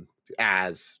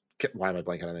as. Why am I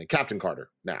blanking on that? Captain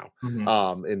Carter now in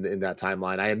that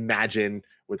timeline. I imagine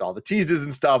with all the teases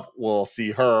and stuff, we'll see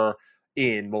her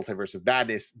in Multiverse of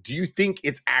Madness. Do you think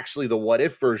it's actually the What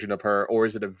If version of her, or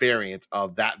is it a variant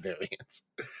of that variant?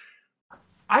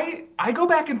 I go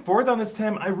back and forth on this,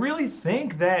 Tim. I really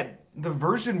think that the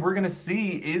version we're going to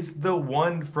see is the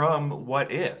one from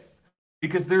What If.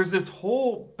 Because there's this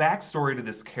whole backstory to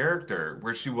this character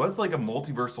where she was like a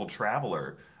multiversal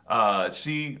traveler.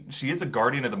 She is a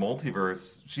guardian of the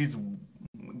multiverse. She's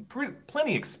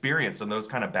plenty experienced on those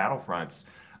kind of battlefronts.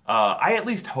 I at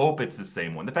least hope it's the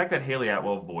same one. The fact that Haley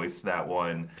Atwell voiced that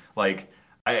one, like,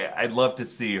 I'd love to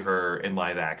see her in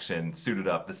live action, suited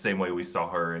up the same way we saw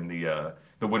her in the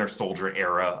Winter Soldier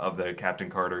era of the Captain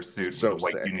Carter suit, so with the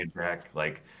white sick. Union Jack.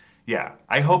 Like, yeah,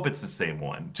 I hope it's the same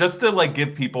one, just to like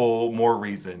give people more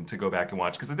reason to go back and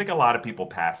watch. Because I think a lot of people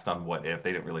passed on What If;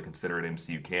 they didn't really consider it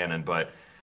MCU canon, but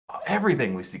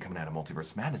everything we see coming out of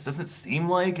Multiverse Madness doesn't seem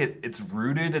like it's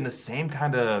rooted in the same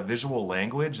kind of visual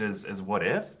language as What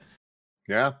If.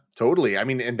 Yeah, totally. I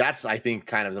mean, and that's, I think,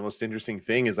 kind of the most interesting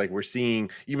thing is like we're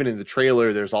seeing, even in the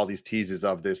trailer, there's all these teases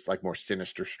of this like more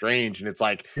sinister Strange. And it's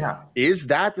like, Yeah. is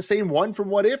that the same one from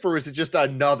What If, or is it just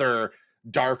another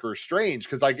darker Strange?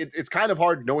 Because like it's kind of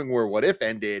hard knowing where What If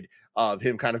ended, of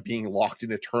him kind of being locked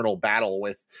in eternal battle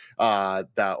with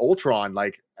the Ultron.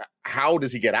 Like, how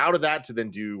does he get out of that to then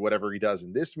do whatever he does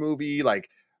in this movie? Like,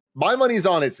 my money's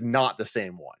on it's not the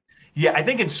same one. Yeah, I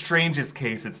think in Strange's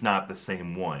case, it's not the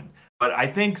same one. But I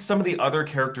think some of the other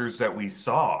characters that we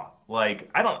saw, like,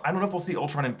 I don't know if we'll see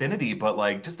Ultron Infinity, but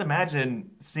like, just imagine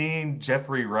seeing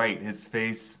Jeffrey Wright, his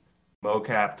face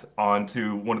mocapped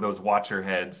onto one of those Watcher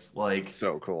heads. Like,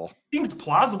 So cool. seems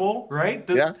plausible, right?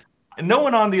 Yeah. No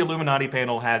one on the Illuminati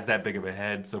panel has that big of a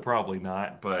head, so probably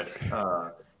not. But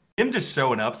him just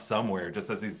showing up somewhere, just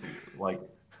as he's like,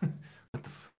 what the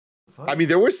fuck? I mean,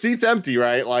 there were seats empty,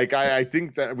 right? Like, I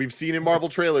think that we've seen in Marvel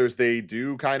trailers, they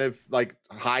do kind of like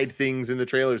hide things in the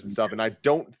trailers and stuff. And I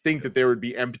don't think that there would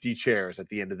be empty chairs at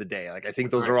the end of the day. Like, I think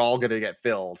those are all going to get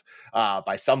filled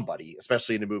by somebody,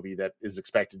 especially in a movie that is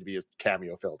expected to be as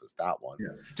cameo filled as that one.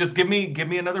 Yeah. Just give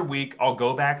me another week. I'll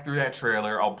go back through that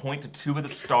trailer. I'll point to two of the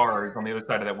stars on the other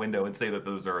side of that window and say that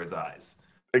those are his eyes.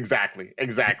 Exactly.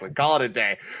 Call it a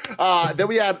day. Then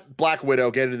we had Black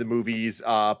Widow get into the movies.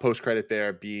 Post credit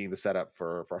there being the setup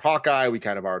for Hawkeye. We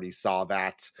kind of already saw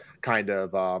that kind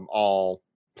of all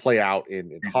play out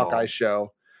in Hawkeye's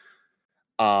show.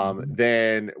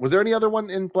 Then was there any other one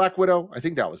in Black Widow? I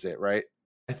think that was it, right?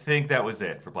 I think that was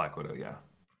it for Black Widow. Yeah.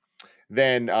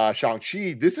 Then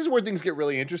Shang-Chi, this is where things get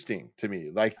really interesting to me.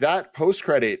 Like that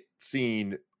post-credit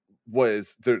scene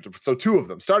was there, so two of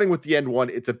them. Starting with the end one,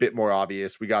 it's a bit more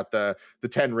obvious. We got the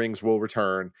 10 rings will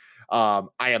return. I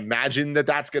imagine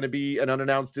that's going to be an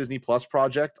unannounced Disney Plus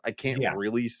project. I can't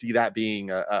really see that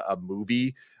being a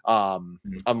movie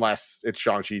unless it's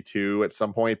Shang-Chi 2 at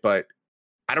some point, but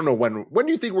I don't know when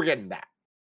do you think we're getting that?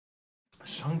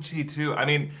 Shang-Chi 2. I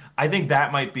mean, I think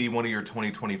that might be one of your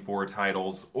 2024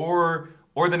 titles, or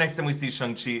the next time we see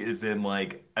Shang-Chi is in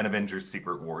like an Avengers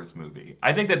Secret Wars movie.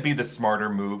 I think that'd be the smarter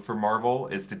move for Marvel,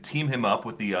 is to team him up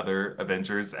with the other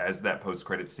Avengers as that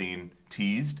post-credit scene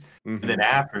teased, and then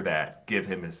after that, give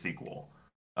him his sequel.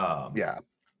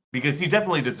 Because he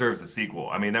definitely deserves a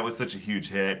sequel. I mean, that was such a huge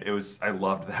hit. I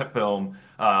loved that film.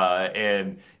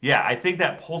 And yeah, I think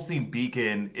that pulsing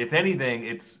beacon, if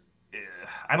anything,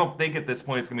 I don't think at this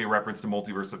point it's going to be a reference to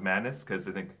Multiverse of Madness, because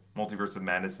I think Multiverse of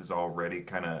Madness has already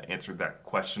kind of answered that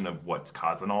question of what's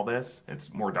causing all this.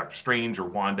 It's more Doctor Strange or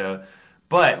Wanda.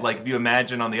 But like, if you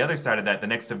imagine on the other side of that, the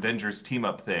next Avengers team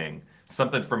up thing,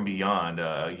 something from beyond,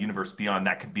 universe beyond,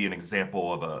 that could be an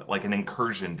example of an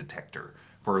incursion detector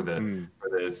for the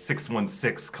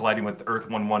 616 colliding with Earth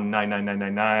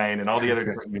 119999, and all the other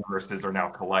different universes are now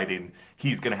colliding.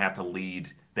 He's going to have to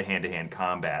lead the hand-to-hand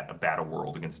combat of Battle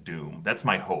World against Doom. That's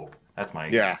my hope.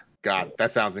 God, that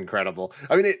sounds incredible.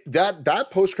 I mean, that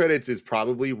post credits is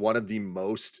probably one of the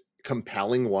most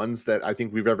compelling ones that I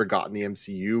think we've ever gotten in the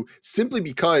MCU, simply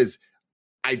because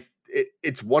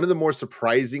it's one of the more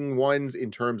surprising ones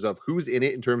in terms of who's in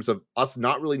it, in terms of us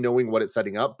not really knowing what it's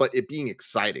setting up, but it being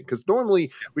exciting. Because normally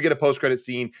we get a post-credit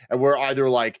scene and we're either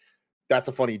like, that's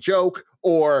a funny joke,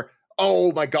 or,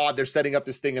 oh my God, they're setting up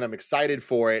this thing and I'm excited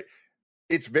for it.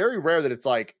 It's very rare that it's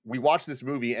like, we watch this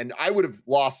movie and I would have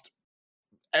lost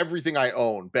everything I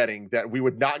own betting that we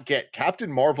would not get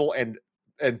Captain Marvel and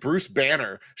Bruce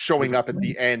Banner showing up at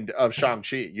the end of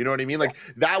Shang-Chi. You know what I mean? Like,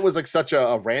 that was like such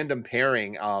a random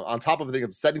pairing on top of a thing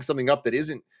of setting something up that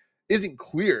isn't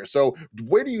clear. So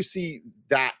where do you see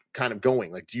that kind of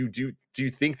going? Like, do you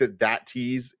think that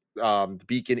tease, the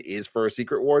beacon, is for a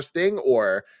Secret Wars thing,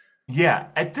 or? Yeah,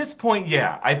 at this point,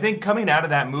 yeah. I think coming out of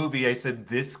that movie, I said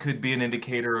this could be an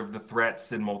indicator of the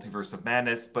threats in Multiverse of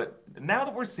Madness. But now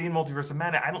that we're seeing Multiverse of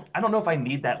Madness, I don't know if I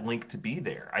need that link to be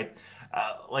there.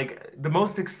 Like, the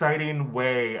most exciting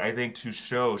way, I think, to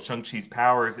show Shang-Chi's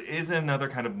powers is another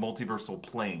kind of multiversal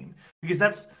plane. Because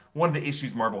that's one of the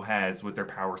issues Marvel has with their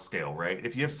power scale, right?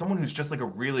 If you have someone who's just like a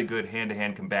really good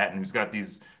hand-to-hand combatant who's got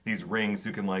these rings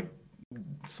who can like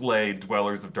slay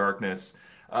dwellers of darkness,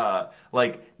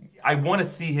 like, I want to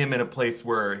see him in a place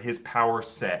where his power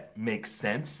set makes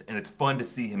sense, and it's fun to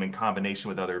see him in combination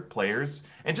with other players.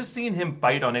 And just seeing him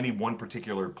fight on any one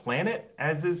particular planet,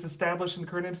 as is established in the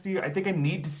current MCU, I think I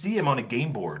need to see him on a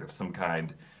game board of some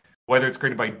kind, whether it's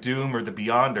created by Doom or the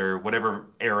Beyonder, whatever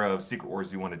era of Secret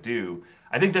Wars you want to do.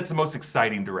 I think that's the most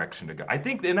exciting direction to go. I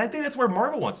think that's where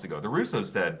Marvel wants to go. The Russos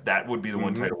said that would be the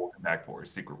one title we'll come back for,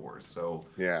 Secret Wars. So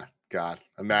yeah, God,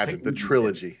 imagine the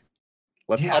trilogy.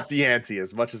 Let's up the ante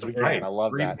as much as we can. I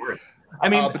love that. I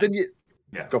mean, but then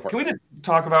go for it. Can we just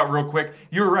talk about real quick?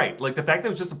 You're right. Like, the fact that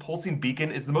it was just a pulsing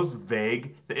beacon is the most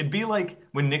vague. It'd be like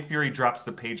when Nick Fury drops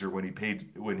the pager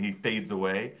when he fades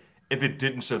away. If it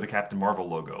didn't show the Captain Marvel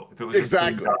logo, if it was just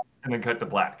and then cut to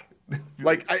black.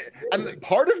 Like, and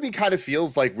part of me kind of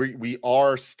feels like we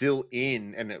are still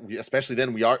in, and especially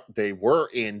then they were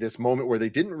in this moment where they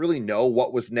didn't really know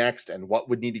what was next and what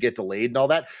would need to get delayed and all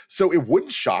that. So it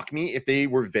wouldn't shock me if they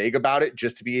were vague about it,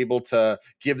 just to be able to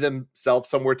give themselves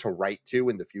somewhere to write to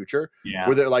in the future. Yeah,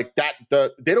 where they're like they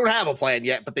don't have a plan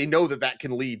yet, but they know that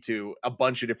can lead to a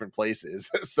bunch of different places.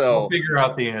 So we'll figure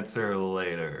out the answer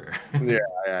later.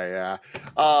 yeah.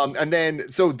 And then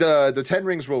so the 10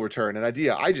 rings will return. An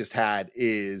idea I just had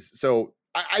is, so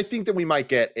I think that we might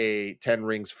get a 10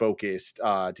 rings focused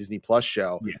Disney Plus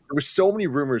show. There were so many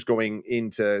rumors going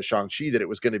into Shang-Chi that it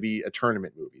was going to be a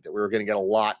tournament movie, that we were going to get a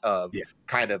lot of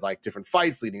kind of like different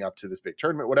fights leading up to this big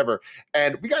tournament, whatever.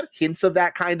 And we got hints of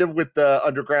that kind of with the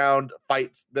underground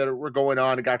fights that were going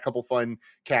on, and got a couple fun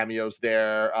cameos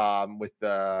there with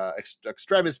the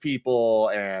extremist people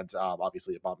and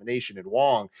obviously Abomination and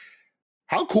Wong.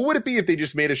 How cool would it be if they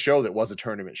just made a show that was a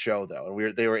tournament show, though,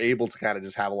 and they were able to kind of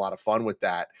just have a lot of fun with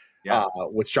that,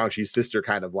 with Shang-Chi's sister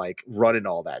kind of like running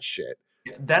all that shit?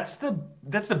 That's the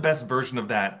best version of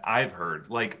that I've heard.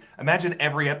 Like, imagine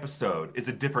every episode is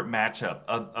a different matchup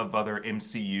of other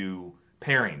MCU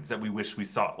pairings that we wish we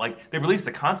saw. Like, they released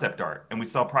the concept art, and we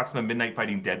saw Proxima Midnight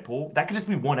fighting Deadpool. That could just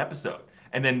be one episode.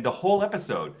 And then the whole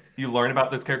episode, you learn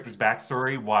about this character's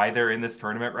backstory, why they're in this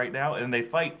tournament right now, and they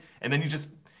fight. And then you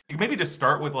maybe just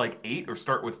start with like 8 or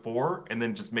start with 4 and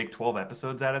then just make 12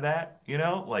 episodes out of that, you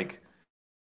know? Like,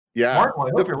 Yeah. Marvel,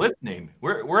 I hope you're listening.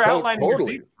 We're outlining your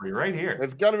Totally. season for you right here.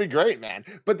 It's gonna be great, man.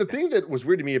 But the thing that was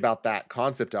weird to me about that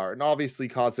concept art, and obviously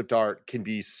concept art can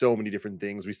be so many different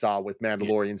things. We saw with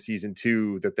Mandalorian season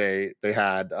 2 that they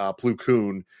had Plo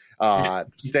Koon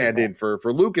stand in for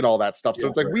Luke and all that stuff. So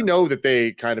it's like we know that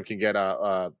they kind of can get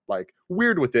like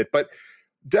weird with it. But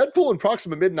Deadpool and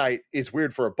Proxima Midnight is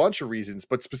weird for a bunch of reasons,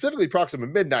 but specifically Proxima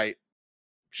Midnight,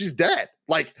 she's dead.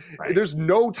 Like there's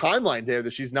no timeline there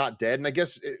that she's not dead. And I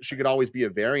guess she could always be a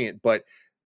variant, but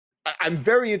I'm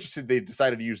very interested they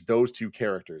decided to use those two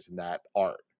characters in that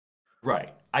art.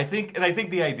 Right. I think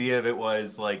the idea of it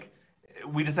was like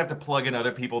we just have to plug in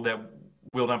other people that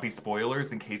will not be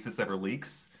spoilers in case this ever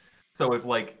leaks. So if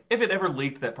it ever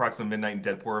leaked that Proxima Midnight and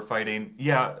Deadpool are fighting,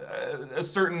 yeah, a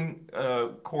certain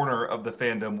corner of the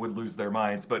fandom would lose their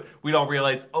minds, but we'd all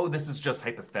realize, oh, this is just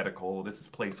hypothetical. This is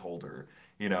placeholder,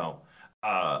 you know.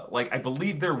 Like I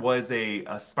believe there was a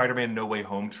Spider-Man No Way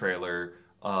Home trailer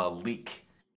leak.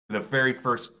 The very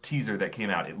first teaser that came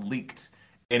out, it leaked.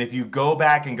 And if you go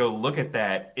back and go look at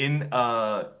that in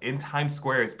Times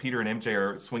Square as Peter and MJ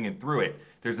are swinging through it,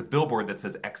 there's a billboard that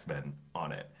says X-Men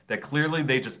on it. That clearly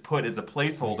they just put as a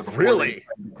placeholder before they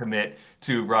commit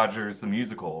to Rogers the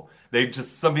musical. They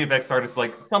just, some VFX artists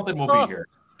like, something will be here,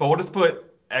 but we'll just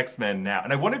put X-Men now.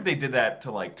 And I wonder if they did that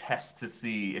to like test to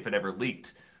see if it ever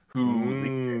leaked who leaked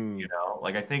it, you know?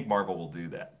 Like I think Marvel will do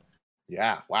that.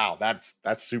 Yeah, wow, that's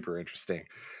super interesting.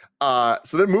 So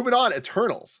then moving on,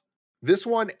 Eternals. This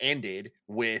one ended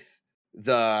with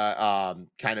the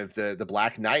kind of the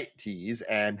Black Knight tease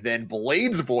and then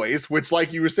Blade's voice, which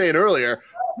like you were saying earlier,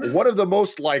 one of the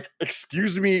most like,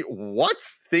 excuse me, what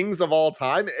things of all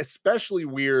time, especially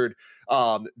weird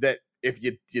that if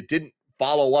you didn't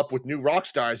follow up with new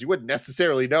Rockstars, you wouldn't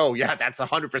necessarily know, yeah, that's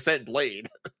 100% Blade.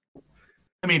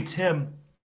 I mean, Tim,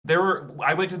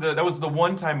 that was the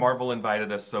one time Marvel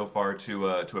invited us so far to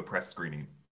a press screening.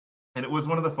 And it was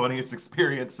one of the funniest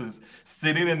experiences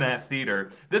sitting in that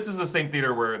theater. This is the same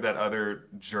theater where that other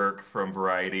jerk from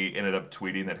Variety ended up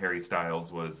tweeting that Harry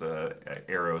Styles was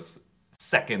Eros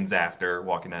seconds after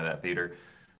walking out of that theater.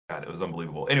 God, it was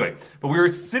unbelievable. Anyway, but we were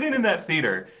sitting in that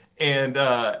theater, and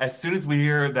as soon as we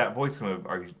hear that voice come up,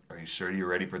 are you sure you're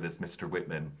ready for this, Mr.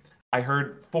 Whitman? I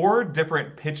heard 4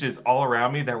 different pitches all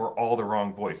around me that were all the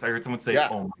wrong voice. I heard someone say,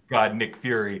 "Oh my God, Nick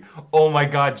Fury. Oh my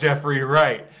God, Jeffrey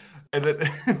Wright." And then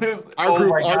our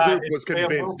group was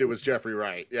convinced it was Jeffrey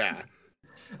Wright. Yeah.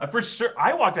 For sure.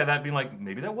 I walked out of that being like,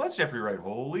 maybe that was Jeffrey Wright.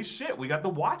 Holy shit, we got the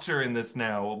Watcher in this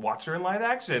now. Watcher in live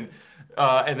action.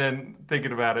 And then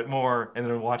thinking about it more and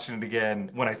then watching it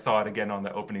again, when I saw it again on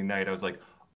the opening night, I was like,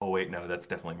 oh, wait, no, that's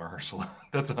definitely Mahershala.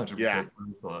 That's 100%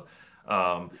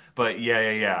 Mahershala. But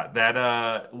yeah.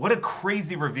 That, what a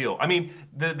crazy reveal. I mean,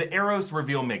 the Eros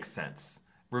reveal makes sense.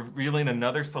 Revealing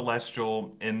another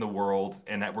celestial in the world,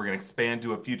 and that we're going to expand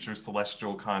to a future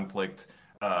celestial conflict,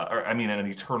 an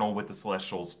eternal with the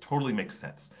celestials, totally makes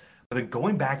sense. But then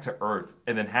going back to Earth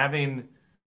and then having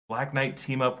Black Knight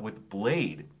team up with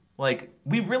Blade, like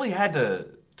we really had to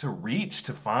reach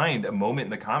to find a moment in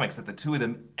the comics that the two of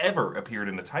them ever appeared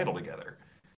in a title together.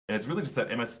 And it's really just that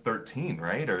MS-13,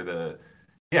 right? Or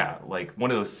like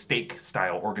one of those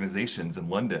stake-style organizations in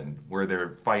London where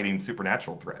they're fighting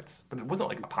supernatural threats. But it wasn't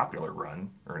like a popular run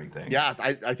or anything. Yeah,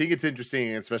 I think it's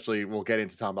interesting, especially we'll get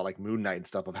into talking about like Moon Knight and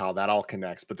stuff of how that all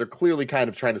connects. But they're clearly kind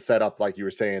of trying to set up, like you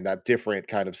were saying, that different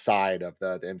kind of side of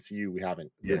the MCU we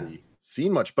haven't really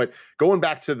seen much. But going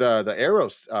back to the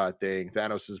Eros thing,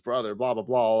 Thanos' brother, blah, blah,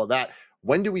 blah, all of that.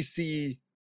 When do we see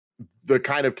the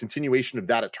kind of continuation of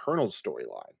that Eternals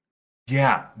storyline?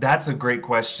 Yeah, that's a great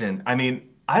question. I mean,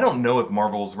 I don't know if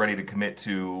Marvel's ready to commit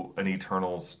to an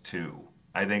Eternals 2.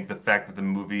 I think the fact that the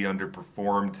movie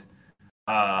underperformed,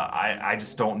 I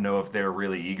just don't know if they're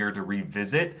really eager to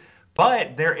revisit.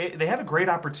 But they have a great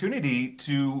opportunity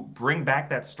to bring back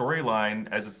that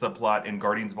storyline as a subplot in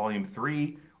Guardians Volume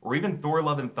 3 or even Thor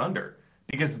Love and Thunder.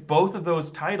 Because both of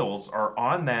those titles are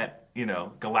on that,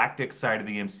 galactic side of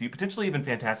the MCU, potentially even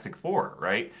Fantastic Four,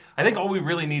 right? I think all we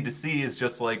really need to see is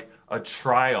just like a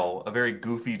trial, a very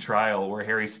goofy trial where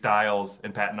Harry Styles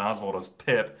and Patton Oswalt as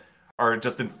Pip are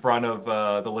just in front of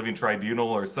the Living Tribunal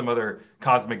or some other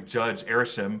cosmic judge,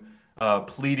 Erisham,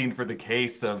 pleading for the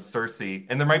case of Cersei.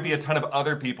 And there might be a ton of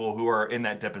other people who are in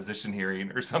that deposition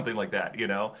hearing or something like that,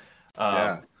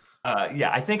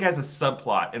 I think as a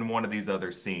subplot in one of these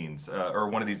other scenes or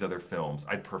one of these other films,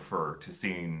 I'd prefer to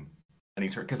seeing an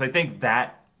Eternal, because I think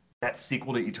that that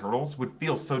sequel to Eternals would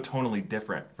feel so tonally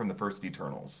different from the first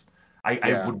Eternals. I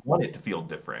Yeah, would want it to feel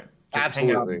different. Just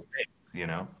hang out in absolutely. space, you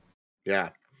know? Yeah.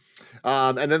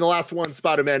 And then the last one,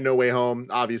 Spider-Man No Way Home.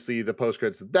 Obviously, the post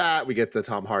credits of that, we get the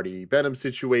Tom Hardy Venom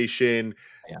situation.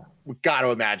 Yeah. We got to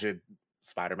imagine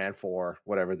Spider-Man 4,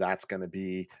 whatever that's going to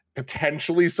be,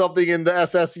 potentially something in the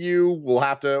SSU. We'll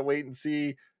have to wait and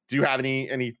see. Do you have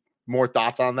any more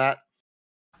thoughts on that?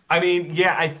 I mean,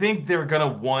 yeah, I think they're gonna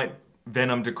want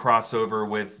Venom to cross over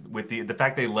with the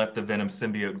fact they left the Venom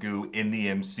symbiote goo in the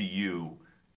MCU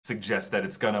suggests that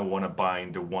it's gonna want to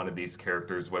bind to one of these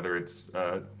characters, whether it's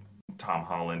Tom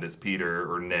Holland as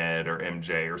Peter or Ned or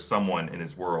MJ or someone in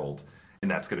his world,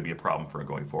 and that's going to be a problem for it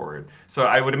going forward. So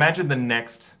I would imagine the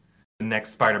next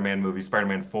Spider-Man movie,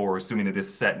 Spider-Man 4, assuming it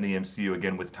is set in the MCU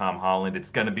again with Tom Holland,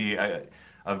 it's going to be a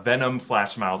Venom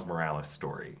 / Miles Morales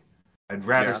story. I'd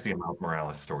rather see a Miles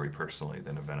Morales story personally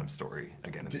than a Venom story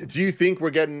again. Do you think we're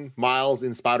getting Miles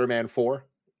in Spider-Man 4?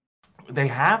 They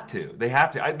have to. They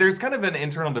have to. There's kind of an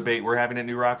internal debate we're having at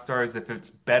New Rockstars if it's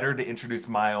better to introduce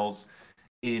Miles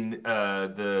in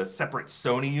the separate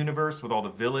Sony universe with all the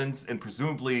villains, and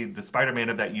presumably the Spider-Man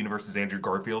of that universe is Andrew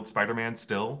Garfield Spider-Man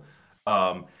still.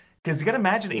 Because you got to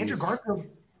imagine Andrew Garfield,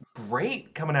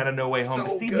 great coming out of No Way Home.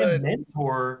 So to see good. him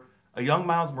mentor a young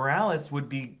Miles Morales would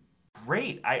be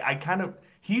great.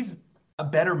 He's a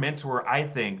better mentor, I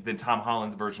think, than Tom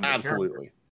Holland's version of the character,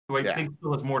 Absolutely. who I think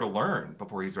still has more to learn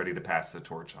before he's ready to pass the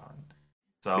torch on.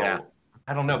 So Yeah.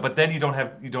 I don't know, but then you don't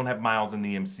have Miles in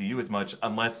the MCU as much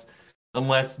unless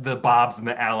the Bobs and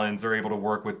the Allens are able to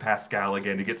work with Pascal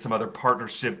again to get some other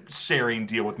partnership sharing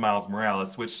deal with Miles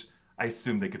Morales, which I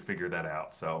assume they could figure that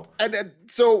out. So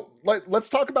let's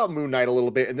talk about Moon Knight a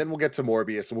little bit, and then we'll get to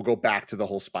Morbius, and we'll go back to the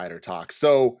whole Spider talk.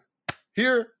 So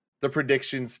here the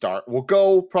predictions start. We'll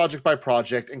go project by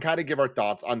project and kind of give our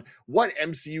thoughts on what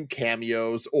MCU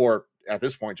cameos, or at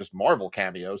this point just Marvel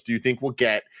cameos, do you think we'll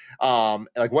get,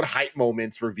 like what hype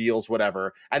moments, reveals,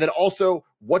 whatever, and then also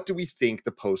what do we think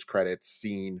the post-credits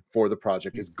scene for the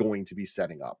project is going to be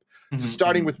setting up. So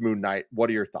starting with Moon Knight, what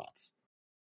are your thoughts?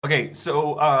 Okay,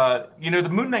 so the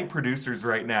Moon Knight producers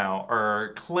right now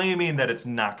are claiming that it's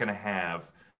not going to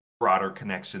have broader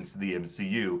connections to the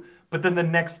MCU. But then the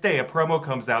next day, a promo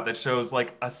comes out that shows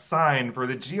like a sign for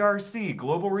the GRC,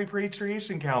 Global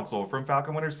Repatriation Council, from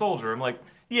Falcon Winter Soldier. I'm like,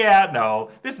 yeah, no,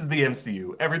 this is the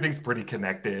MCU. Everything's pretty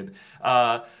connected.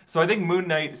 So I think Moon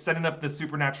Knight, setting up the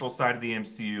supernatural side of the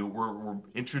MCU, we're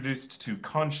introduced to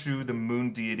Khonshu, the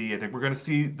moon deity. I think we're going to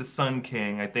see the Sun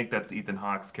King. I think that's Ethan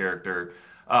Hawke's character.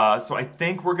 So I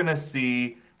think we're going to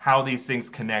see how these things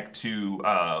connect to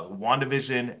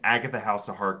WandaVision, Agatha House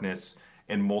of Harkness,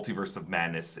 and Multiverse of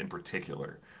Madness in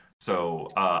particular. So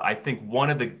I think one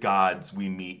of the gods we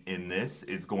meet in this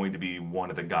is going to be one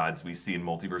of the gods we see in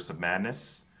Multiverse of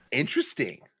Madness.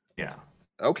 Interesting. Yeah.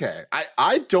 Okay.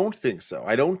 I don't think so.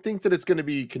 I don't think that it's going to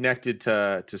be connected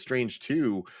to Strange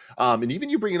 2. And even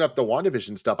you bringing up the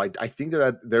WandaVision stuff, I think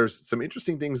that there's some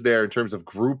interesting things there in terms of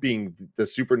grouping the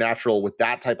supernatural with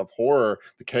that type of horror,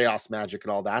 the chaos magic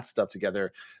and all that stuff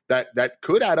together, that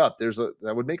could add up.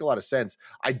 That would make a lot of sense.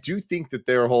 I do think that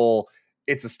their whole,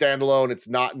 it's a standalone, it's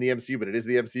not in the MCU, but it is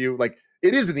the MCU. Like,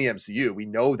 it is in the MCU. We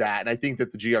know that. And I think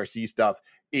that the GRC stuff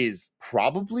is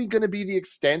probably going to be the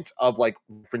extent of like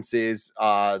references,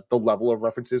 the level of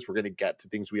references we're going to get to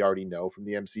things we already know from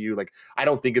the MCU. Like, I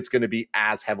don't think it's going to be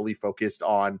as heavily focused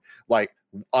on like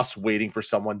us waiting for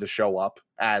someone to show up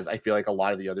as I feel like a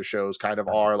lot of the other shows kind of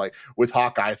are. Like with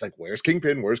Hawkeye, it's like, where's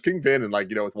Kingpin? Where's Kingpin? And like,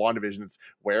 with WandaVision, it's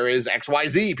where is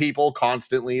XYZ people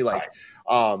constantly like,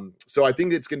 so I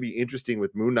think it's going to be interesting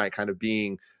with Moon Knight kind of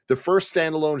being the first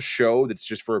standalone show that's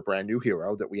just for a brand new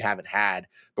hero that we haven't had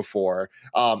before.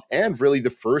 And really the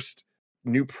first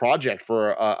new project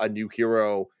for a new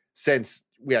hero since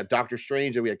we had Doctor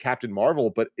Strange and we had Captain Marvel,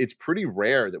 but it's pretty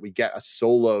rare that we get a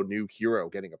solo new hero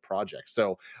getting a project.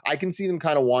 So I can see them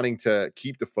kind of wanting to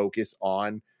keep the focus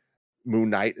on Moon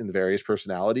Knight and the various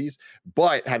personalities.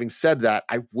 But having said that,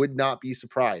 I would not be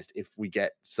surprised if we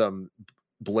get some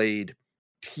Blade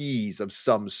tease of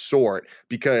some sort,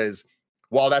 because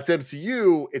while that's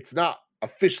MCU, it's not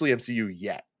officially MCU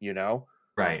yet,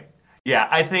 Right. Yeah,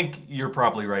 I think you're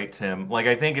probably right, Tim. Like,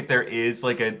 I think if there is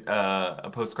like a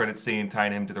post-credit scene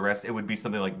tying him to the rest, it would be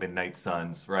something like Midnight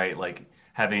Suns, right? Like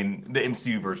having the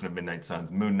MCU version of Midnight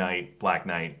Suns, Moon Knight, Black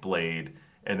Knight, Blade,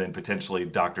 and then potentially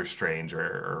Doctor Strange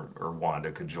or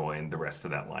Wanda could join the rest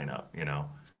of that lineup,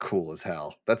 It's cool as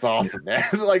hell. That's awesome, man.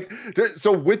 Like,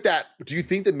 so with that, do you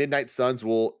think the Midnight Suns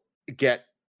will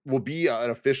be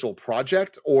an official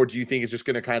project, or do you think it's just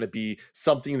going to kind of be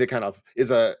something that kind of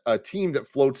is a team that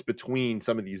floats between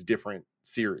some of these different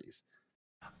series?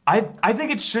 I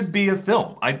think it should be a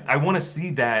film. I want to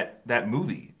see that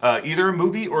movie, either a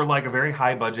movie or like a very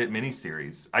high budget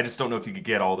miniseries. I just don't know if you could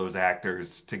get all those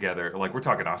actors together. Like we're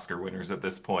talking Oscar winners at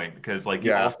this point, because like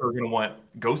you Yeah, also are going to want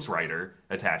Ghost Rider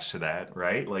attached to that,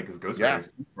 right? Like because Ghost Rider yeah.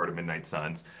 is part of Midnight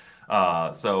Suns.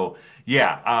 So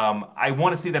yeah, I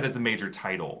want to see that as a major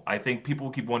title. I think people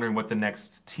keep wondering what the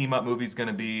next team up movie is going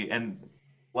to be, and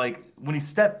like when he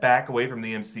stepped back away from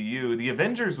the MCU, the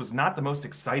Avengers was not the most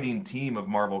exciting team of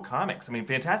Marvel Comics. I mean,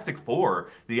 Fantastic Four,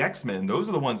 the X-Men, those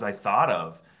are the ones I thought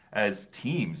of as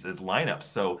teams, as lineups.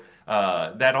 So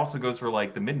that also goes for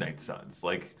like the Midnight Suns.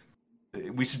 Like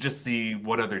we should just see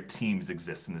what other teams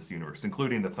exist in this universe,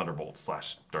 including the Thunderbolts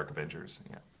slash Dark Avengers.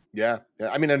 Yeah. Yeah.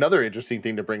 I mean, another interesting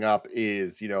thing to bring up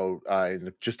is,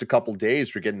 in just a couple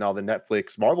days, we're getting all the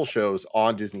Netflix Marvel shows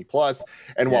on Disney Plus.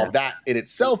 And Yeah. while that in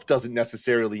itself doesn't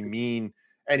necessarily mean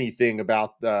anything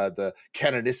about the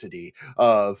canonicity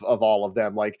of all of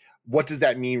them, like what does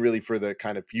that mean really for the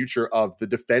kind of future of the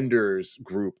Defenders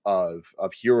group of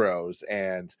heroes,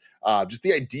 and just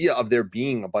the idea of there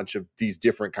being a bunch of these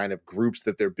different kind of groups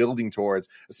that they're building towards,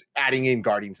 adding in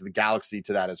Guardians of the Galaxy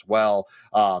to that as well.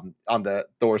 On the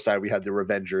Thor side, we had the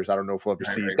Revengers. I don't know if we'll ever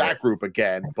see that group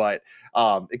again, but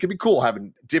it could be cool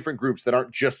having different groups that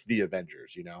aren't just the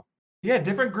Avengers, Yeah,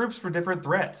 different groups for different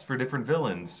threats, for different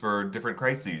villains, for different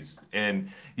crises. And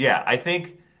yeah, I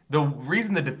think the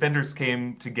reason the Defenders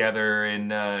came together in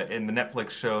the Netflix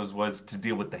shows was to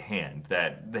deal with the Hand.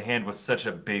 That the Hand was such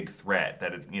a big threat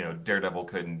that Daredevil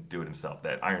couldn't do it himself,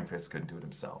 that Iron Fist couldn't do it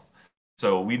himself.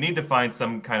 So we need to find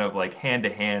some kind of like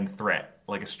hand-to-hand threat,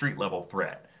 like a street level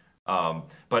threat.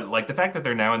 But like the fact that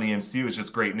they're now in the MCU is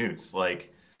just great news.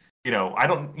 Like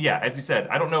as you said,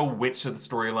 I don't know which of the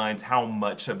storylines, how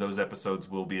much of those episodes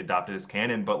will be adopted as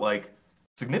canon, but like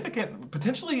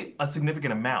potentially a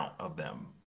significant amount of them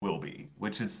will be,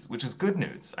 which is good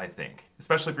news, I think,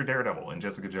 especially for Daredevil and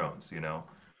Jessica Jones.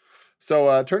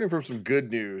 So turning from some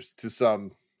good news to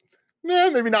some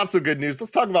maybe not so good news,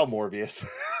 let's talk about Morbius.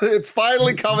 It's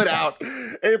finally coming out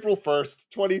April 1st,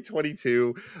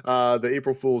 2022. The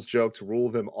April Fool's joke to rule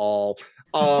them all.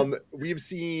 We've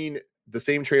seen the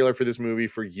same trailer for this movie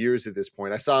for years at this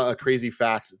point. I saw a crazy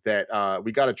fact that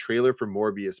we got a trailer for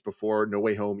Morbius before No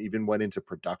Way Home even went into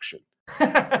production.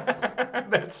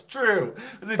 That's true.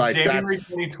 Was it like, January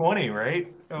 2020,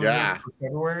 right? Yeah.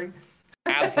 February?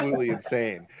 Absolutely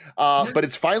insane. But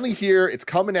it's finally here. It's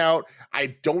coming out.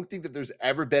 I don't think that there's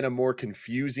ever been a more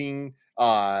confusing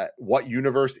what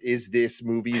universe is this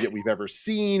movie that we've ever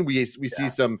seen. We see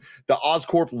the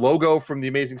Oscorp logo from the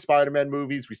Amazing Spider-Man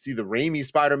movies. We see the Raimi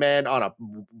Spider-Man on a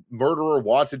murderer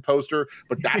wanted poster,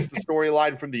 but that's the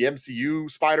storyline from the MCU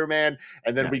Spider-Man.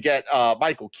 And then we get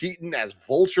Michael Keaton as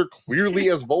Vulture, clearly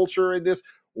as Vulture in this.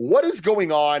 What is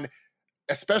going on?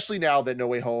 Especially now that No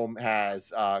Way Home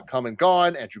has come and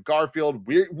gone. Andrew Garfield,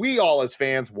 we all as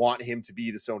fans want him to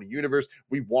be the Sony universe.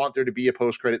 We want there to be a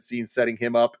post-credit scene setting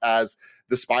him up as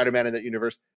the Spider-Man in that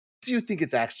universe. Do you think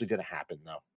it's actually going to happen,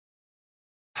 though?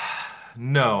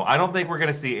 No, I don't think we're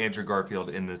going to see Andrew Garfield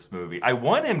in this movie. I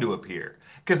want him to appear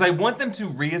because I want them to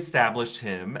reestablish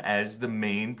him as the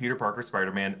main Peter Parker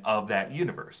Spider-Man of that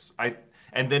universe.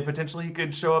 And then potentially he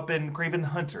could show up in Kraven the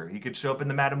Hunter. He could show up in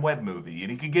the Madam Web movie,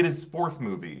 and he could get his third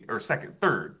movie,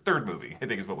 I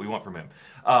think is what we want from him.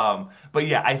 But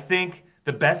yeah, I think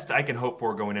the best I can hope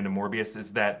for going into Morbius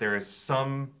is that there is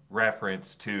some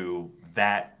reference to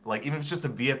that, like even if it's just a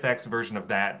VFX version of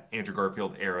that Andrew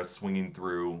Garfield era swinging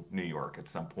through New York at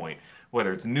some point.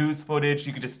 Whether it's news footage,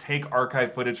 you could just take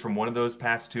archive footage from one of those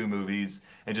past two movies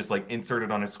and just like insert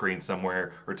it on a screen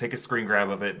somewhere, or take a screen grab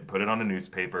of it and put it on a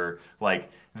newspaper. Like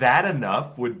that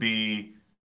enough would be.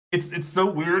 It's so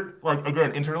weird. Like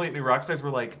again, internally at New Rockstars,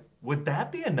 we're like, would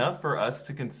that be enough for us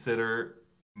to consider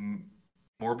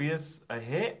Morbius a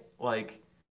hit? Like,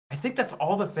 I think that's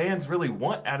all the fans really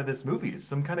want out of this movie is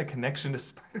some kind of connection to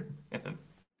Spider-Man.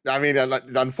 I mean,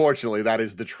 unfortunately, that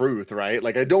is the truth, right?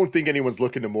 Like, I don't think anyone's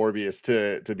looking to Morbius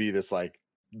to be this like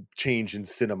change in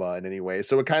cinema in any way.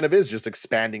 So it kind of is just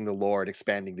expanding the lore and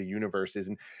expanding the universes,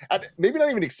 and maybe not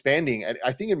even expanding.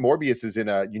 I think in Morbius is in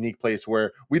a unique place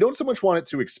where we don't so much want it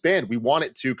to expand. We want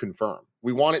it to confirm.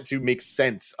 We want it to make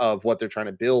sense of what they're trying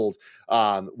to build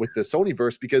with the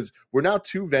Sonyverse, because we're now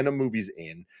 2 Venom movies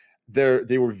in.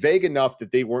 They were vague enough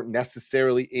that they weren't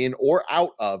necessarily in or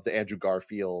out of the Andrew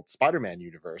Garfield Spider-Man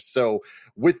universe. So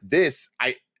with this,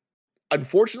 I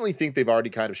unfortunately think they've already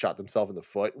kind of shot themselves in the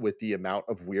foot with the amount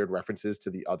of weird references to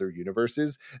the other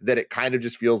universes, that it kind of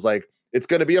just feels like it's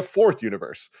going to be a 4th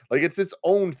universe. Like it's its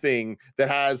own thing that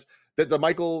has that the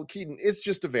Michael Keaton is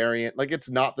just a variant. Like, it's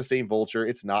not the same Vulture.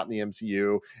 It's not in the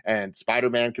MCU. And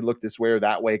Spider-Man can look this way or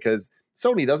that way because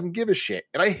Sony doesn't give a shit.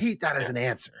 And I hate that as an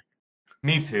answer.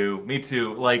 Me too. Me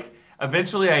too. Like,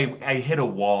 eventually I hit a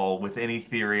wall with any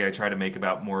theory I try to make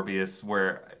about Morbius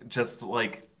where just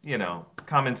like,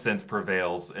 common sense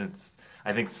prevails. And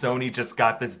I think Sony just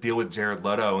got this deal with Jared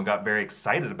Leto and got very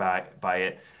excited by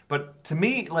it. But to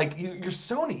me, like, you're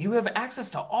Sony. You have access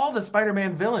to all the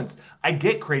Spider-Man villains. I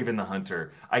get Kraven the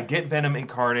Hunter. I get Venom and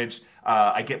Carnage.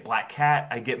 I get Black Cat.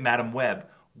 I get Madam Web.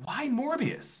 Why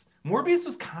Morbius? Morbius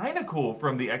is kind of cool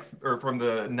from the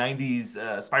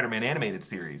 '90s Spider-Man animated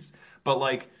series, but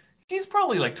like he's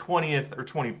probably like 20th or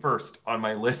 21st on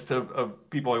my list of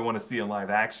people I want to see in live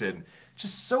action.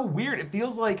 Just so weird. It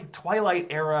feels like Twilight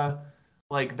era,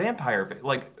 like vampire.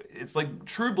 Like it's like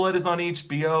True Blood is on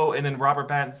HBO, and then Robert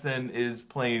Pattinson is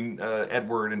playing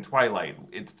Edward in Twilight.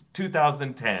 It's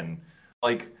 2010.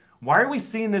 Like, why are we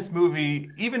seeing this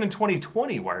movie even in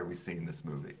 2020? Why are we seeing this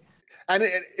movie? And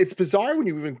it's bizarre when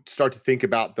you even start to think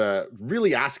about the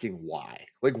really asking why.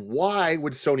 Like, why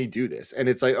would Sony do this? And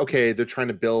it's like, okay, they're trying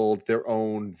to build their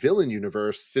own villain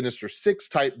universe, Sinister Six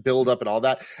type build up and all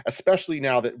that, especially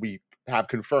now that we have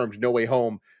confirmed No Way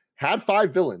Home had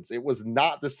 5 villains. It was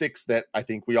not the 6 that I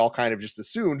think we all kind of just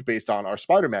assumed based on our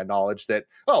Spider-Man knowledge that,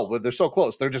 oh, well, they're so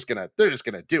close. They're just gonna do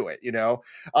it,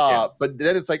 But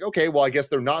then it's like, okay, well, I guess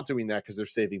they're not doing that because they're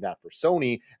saving that for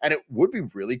Sony. And it would be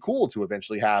really cool to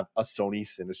eventually have a Sony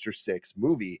Sinister Six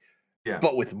movie. Yeah.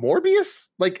 But with Morbius,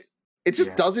 like, it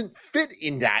just doesn't fit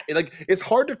in that. It's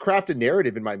hard to craft a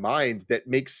narrative in my mind that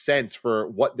makes sense for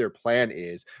what their plan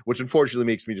is, which unfortunately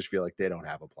makes me just feel like they don't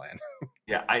have a plan.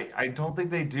 Yeah, I don't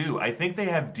think they do. I think they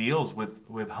have deals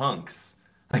with hunks.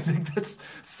 I think that's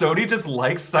Sony just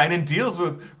likes signing deals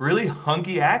with really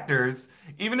hunky actors,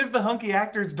 even if the hunky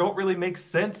actors don't really make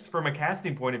sense from a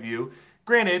casting point of view.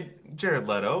 Granted, Jared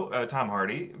Leto, Tom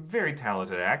Hardy, very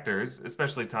talented actors,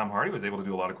 especially Tom Hardy was able to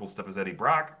do a lot of cool stuff as Eddie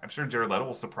Brock. I'm sure Jared Leto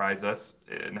will surprise us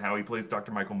in how he plays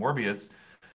Dr. Michael Morbius.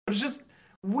 But it's just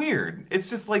weird. It's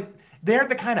just like they're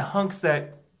the kind of hunks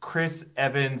that Chris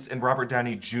Evans and Robert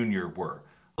Downey Jr. were,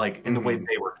 like in the way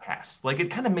they were cast. Like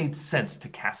it kind of made sense to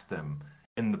cast them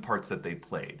in the parts that they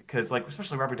played. Because like,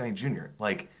 especially Robert Downey Jr.,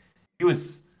 like he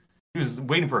was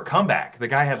waiting for a comeback. The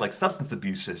guy had like substance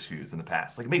abuse issues in the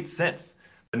past. Like it made sense.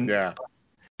 And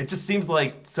it just seems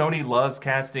like Sony loves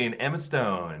casting Emma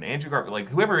Stone and Andrew Garfield. Like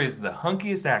whoever is the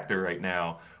hunkiest actor right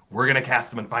now, we're gonna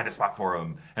cast him and find a spot for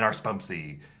him in our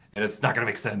Spumsy. And it's not gonna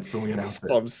make sense when we announce it.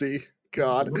 Spumsy.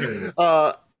 God.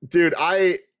 Dude,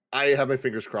 I have my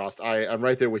fingers crossed. I'm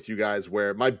right there with you guys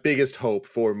where my biggest hope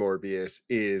for Morbius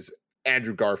is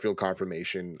Andrew Garfield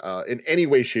confirmation in any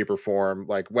way, shape, or form,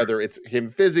 like whether it's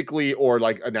him physically or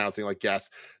like announcing like, yes,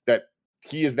 that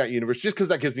he is in that universe, just because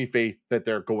that gives me faith that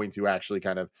they're going to actually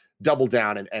kind of double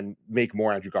down and make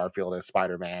more Andrew Garfield as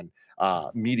Spider-Man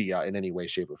media in any way,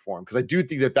 shape, or form. Because I do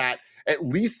think that at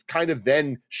least kind of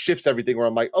then shifts everything where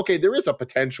I'm like, okay, there is a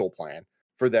potential plan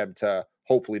for them to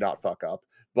hopefully not fuck up,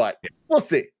 but we'll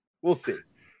see. We'll see.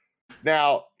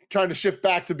 Now, trying to shift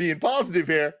back to being positive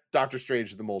here, Doctor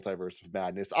Strange: The Multiverse of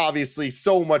Madness. Obviously,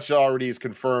 so much already is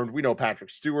confirmed. We know Patrick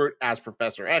Stewart as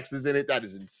Professor X is in it. That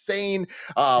is insane.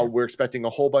 We're expecting a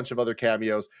whole bunch of other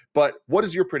cameos. But what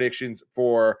is your predictions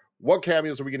for what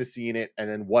cameos are we going to see in it? And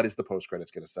then what is the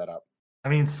post-credits going to set up? I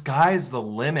mean, sky's the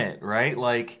limit, right?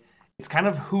 Like, it's kind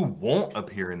of who won't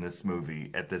appear in this movie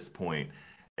at this point.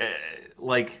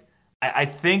 I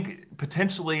think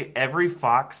potentially every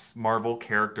Fox Marvel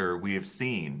character we have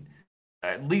seen,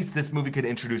 at least this movie could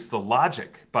introduce the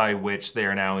logic by which they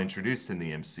are now introduced in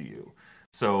the MCU.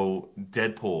 So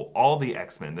Deadpool, all the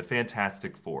X-Men, the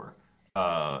Fantastic Four,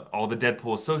 all the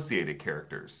Deadpool associated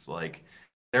characters, like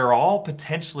they're all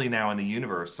potentially now in the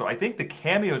universe. So I think the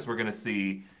cameos we're going to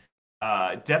see,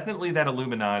 definitely that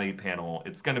Illuminati panel.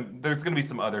 There's gonna be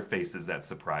some other faces that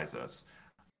surprise us.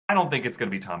 I don't think it's going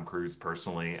to be Tom Cruise,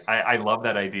 personally. I love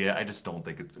that idea. I just don't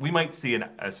think we might see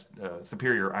a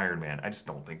superior Iron Man. I just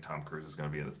don't think Tom Cruise is going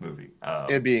to be in this movie.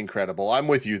 It'd be incredible. I'm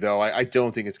with you, though. I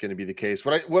don't think it's going to be the case.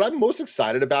 What I'm most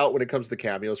excited about when it comes to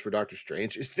cameos for Doctor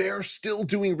Strange is they're still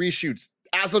doing reshoots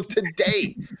as of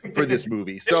today for this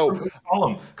movie. So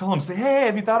call him, say, hey,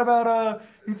 have you thought about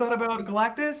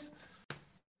Galactus?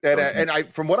 And I,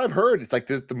 from what I've heard, it's like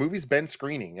the movie's been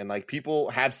screening and like people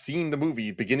have seen the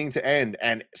movie beginning to end,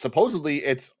 and supposedly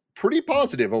it's pretty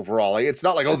positive overall. Like it's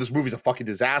not like, oh, this movie's a fucking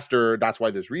disaster, that's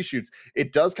why there's reshoots.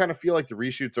 It does kind of feel like the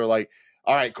reshoots are like,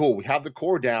 all right, cool, we have the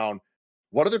core down.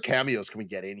 What other cameos can we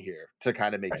get in here to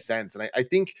kind of make sense? And I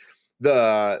think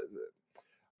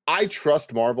I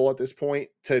trust Marvel at this point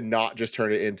to not just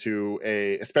turn it into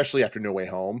especially after No Way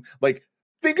Home. Like,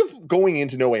 think of going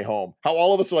into No Way Home, how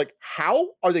all of us are like, how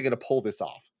are they going to pull this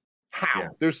off? How? Yeah.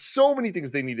 There's so many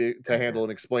things they need to handle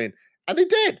and explain, and they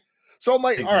did. So I'm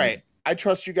like, all right, I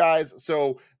trust you guys.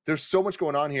 So there's so much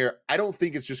going on here. I don't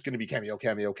think it's just going to be cameo. I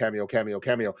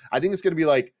think it's going to be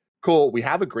like, cool, we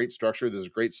have a great structure. There's a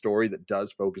great story that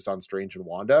does focus on Strange and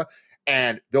Wanda,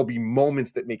 and there'll be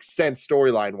moments that make sense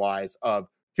storyline wise of,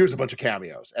 here's a bunch of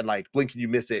cameos and like blink and you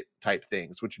miss it type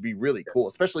things, which would be really cool,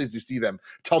 especially as you see them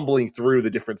tumbling through the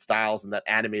different styles and that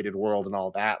animated world and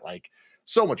all that. Like,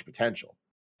 so much potential.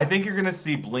 I think you're going to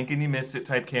see blink and you miss it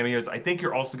type cameos. I think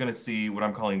you're also going to see what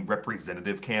I'm calling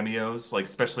representative cameos, like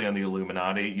especially on the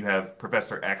Illuminati. You have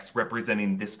Professor X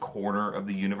representing this corner of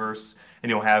the universe,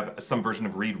 and you'll have some version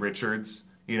of Reed Richards,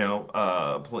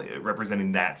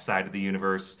 representing that side of the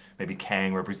universe. Maybe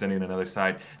Kang representing another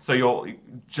side. So you'll,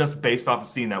 just based off of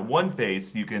seeing that one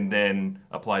face, you can then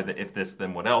apply the if this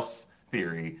then what else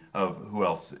theory of who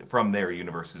else from their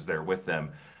universe is there with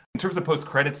them. In terms of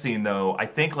post-credit scene, though, I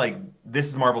think like this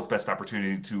is Marvel's best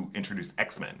opportunity to introduce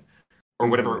X-Men or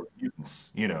whatever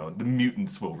mutants. The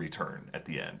mutants will return at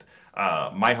the end.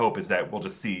 My hope is that we'll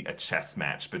just see a chess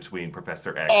match between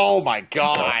Professor X. Oh my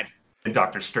god! And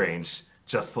Doctor Strange,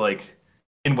 just like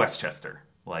in Westchester,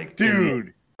 like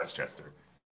dude, Westchester.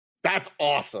 That's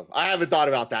awesome. I haven't thought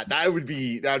about that. That would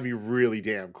be really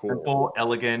damn cool. Simple,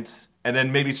 elegant, and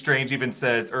then maybe Strange even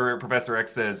says, or Professor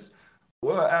X says,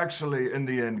 "We're actually in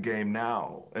the end game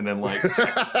now," and then like,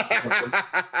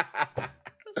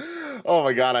 oh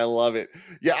my god, I love it.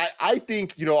 Yeah, I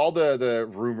think all the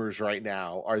rumors right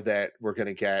now are that we're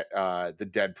gonna get the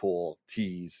Deadpool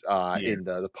tease in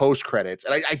the post credits,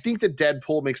 and I think that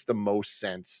Deadpool makes the most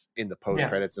sense in the post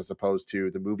credits as opposed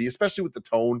to the movie, especially with the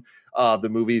tone of the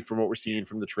movie from what we're seeing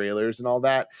from the trailers and all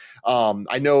that.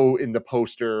 I know in the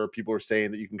poster people are saying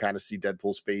that you can kind of see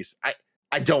Deadpool's face.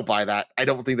 I don't buy that. I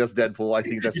don't think that's Deadpool. I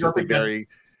think that's just a very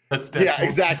that's Deadpool. Yeah,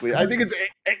 exactly. I think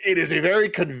it is a very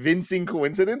convincing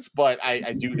coincidence, but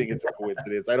I do think it's a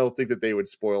coincidence. I don't think that they would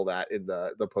spoil that in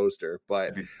the poster,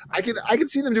 but I can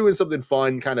see them doing something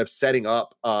fun, kind of setting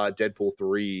up Deadpool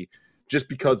 3 just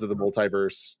because of the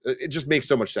multiverse. It just makes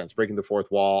so much sense, breaking the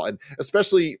fourth wall, and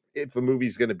especially if a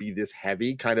movie's going to be this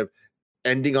heavy, kind of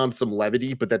ending on some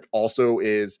levity, but that also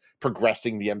is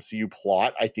progressing the MCU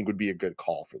plot, I think would be a good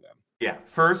call for them. Yeah,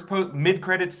 first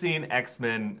mid-credit scene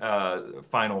X-Men,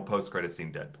 final post-credit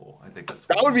scene Deadpool. I think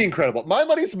that would be incredible. My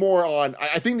money's more on.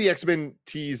 I think the X-Men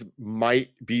tease might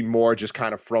be more just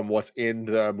kind of from what's in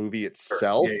the movie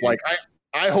itself. Sure. Like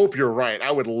I hope you're right.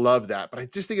 I would love that, but I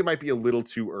just think it might be a little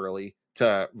too early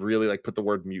to really like put the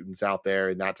word mutants out there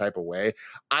in that type of way.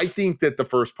 I think that the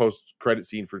first post-credit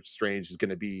scene for Strange is going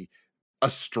to be a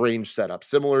Strange setup,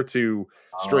 similar to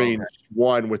Strange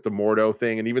 1 with the Mordo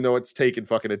thing. And even though it's taken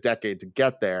fucking a decade to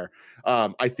get there,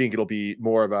 I think it'll be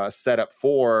more of a setup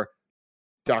for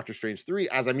Doctor Strange 3.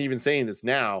 As I'm even saying this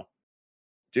now,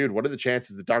 dude, what are the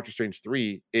chances that Doctor Strange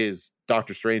 3 is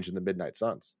Doctor Strange and the Midnight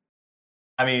Suns?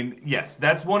 I mean, yes,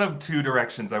 that's one of two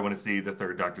directions I want to see the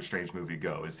third Doctor Strange movie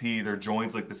go. Is he either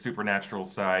joins like the supernatural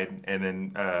side and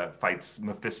then fights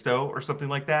Mephisto or something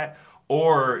like that,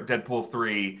 or Deadpool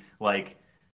 3, like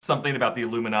something about the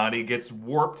Illuminati gets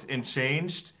warped and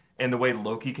changed, and the way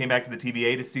Loki came back to the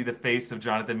TVA to see the face of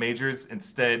Jonathan Majors,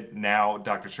 instead now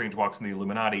Doctor Strange walks in the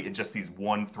Illuminati and just sees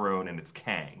one throne and it's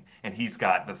Kang, and he's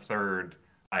got the third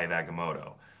Eye of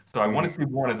Agamotto. So I want to see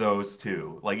one of those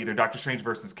two, like either Doctor Strange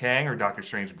versus Kang or Doctor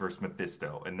Strange versus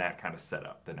Mephisto, and that kind of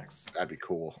setup the next. That'd be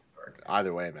cool.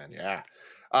 Either way, man. Yeah.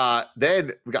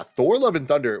 Then we got Thor: Love and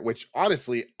Thunder, which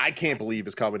honestly I can't believe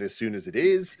is coming as soon as it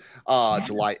is.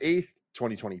 July 8th,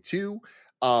 2022.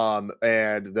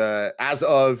 And as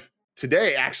of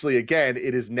today, actually, again,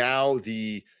 it is now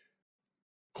the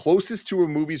closest to a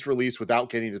movie's release without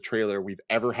getting the trailer we've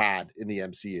ever had in the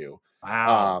MCU.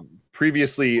 Wow.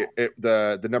 Previously,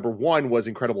 the number one was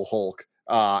Incredible Hulk,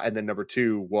 and then number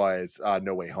 2 was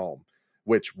No Way Home,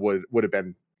 which would have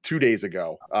been 2 days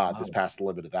ago, this past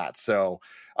limit of that. So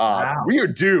we are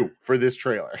due for this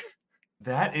trailer.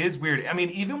 That is weird. I mean,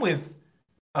 even with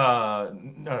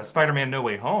Spider-Man No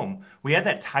Way Home, we had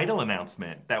that title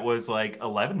announcement that was like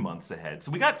 11 months ahead.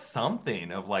 So we got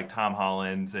something of like Tom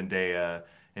Holland, Zendaya,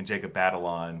 and Jacob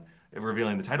Batalon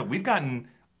revealing the title. We've gotten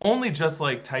only just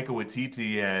like Taika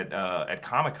Waititi at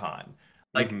Comic-Con.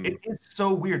 Like it's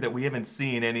so weird that we haven't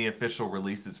seen any official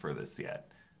releases for this yet.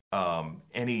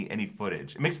 Any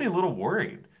footage. It makes me a little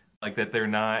worried, like that they're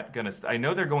not gonna. I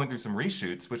know they're going through some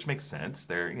reshoots, which makes sense.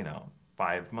 They're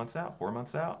 5 months out, 4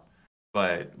 months out,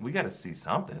 but we got to see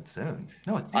something soon.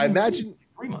 No, it's I imagine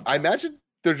 3 months. I imagine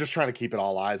they're just trying to keep it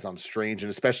all eyes on Strange and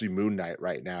especially Moon Knight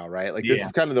right now, right? Like this Yeah.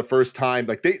 is kind of the first time,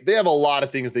 like they have a lot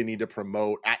of things they need to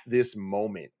promote at this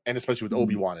moment, and especially with Mhm.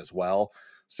 Obi-Wan as well.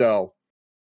 So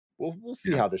we'll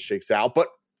see Yeah. how this shakes out. But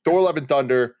Thor: Love and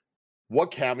Thunder, what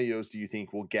cameos do you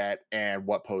think we'll get, and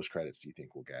what post credits do you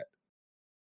think we'll get?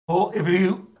 Well, if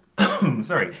you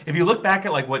sorry, if you look back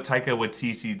at like what Taika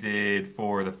Waititi did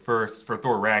for for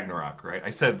Thor Ragnarok, right?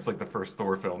 I said it's like the first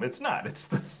Thor film. It's not. It's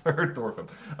the third Thor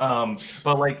film.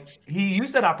 But like he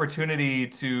used that opportunity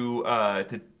to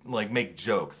like make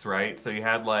jokes, right? So you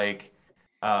had like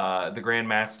the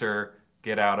Grandmaster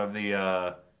get out of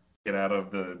the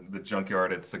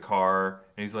junkyard at Sakaar,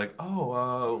 and he's like,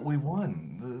 "Oh, we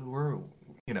won. We're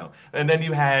And then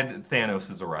you had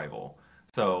Thanos' arrival.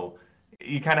 So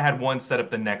you kind of had one set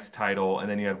up the next title, and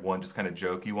then you had one just kind of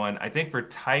jokey one. I think for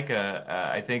Taika,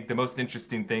 I think the most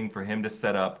interesting thing for him to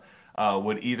set up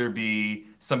would either be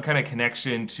some kind of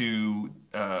connection to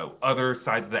other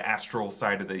sides of the astral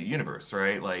side of the universe,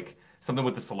 right? Like something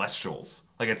with the Celestials.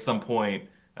 Like at some point,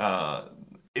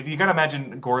 if you gotta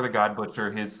imagine Gore the God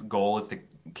Butcher, his goal is to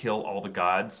kill all the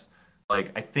gods.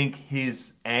 Like I think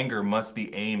his anger must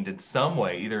be aimed in some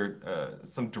way, either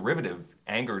some derivative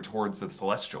anger towards the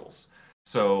Celestials.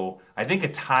 So I think a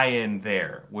tie-in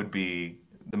there would be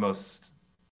the most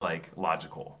like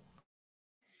logical.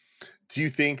 Do you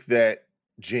think that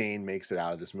Jane makes it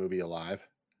out of this movie alive?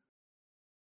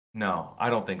 No, I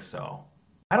don't think so.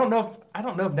 I don't know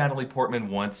if Natalie Portman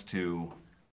wants to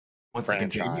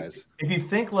continue. Franchise. If you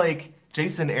think like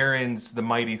Jason Aaron's The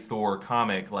Mighty Thor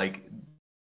comic, like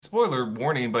spoiler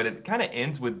warning, but it kind of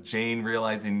ends with Jane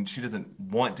realizing she doesn't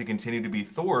want to continue to be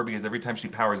Thor because every time she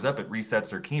powers up, it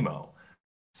resets her chemo.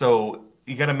 So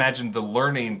you got to imagine the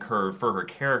learning curve for her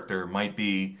character might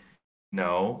be,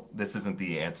 no, this isn't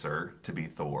the answer to be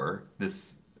Thor.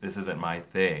 This isn't my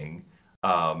thing.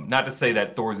 Not to say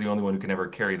that Thor's the only one who can ever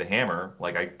carry the hammer.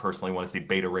 Like I personally want to see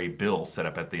Beta Ray Bill set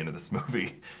up at the end of this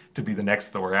movie to be the next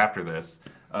Thor after this.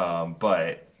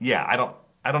 But yeah, I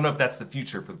don't know if that's the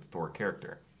future for the Thor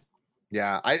character.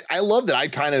 Yeah, I love that. I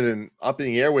kind of am up in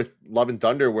the air with Love and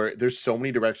Thunder, where there's so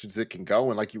many directions it can go.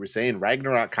 And like you were saying,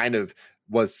 Ragnarok kind of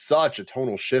was such a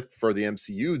tonal shift for the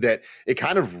MCU that it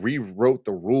kind of rewrote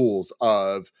the rules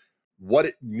of what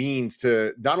it means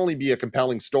to not only be a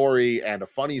compelling story and a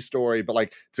funny story, but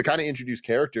like to kind of introduce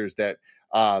characters that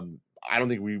I don't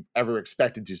think we ever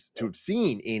expected to have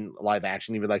seen in live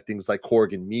action, even like things like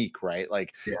Korg and Meek, right?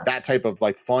 Like Yeah. that type of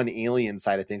like fun alien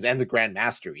side of things, and the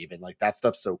Grandmaster, even like that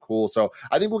stuff's so cool. So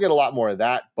I think we'll get a lot more of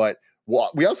that. But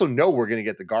we also know we're going to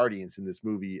get the Guardians in this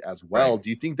movie as well. Right. Do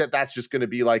you think that that's just going to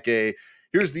be like a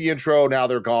here's the intro, now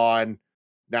they're gone,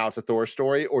 now it's a Thor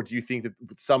story, or do you think that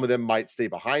some of them might stay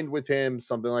behind with him,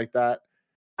 something like that?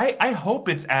 I hope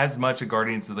it's as much a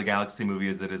Guardians of the Galaxy movie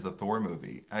as it is a Thor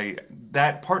movie.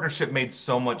 That partnership made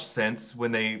so much sense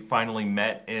when they finally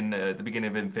met in the beginning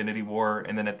of Infinity War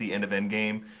and then at the end of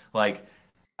Endgame. Like,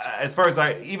 as far as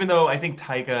even though I think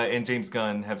Taika and James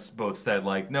Gunn have both said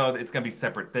like, no, it's gonna be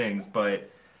separate things, but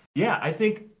yeah, I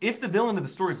think if the villain of the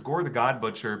story is Gore the God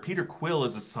Butcher, Peter Quill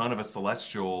is a son of a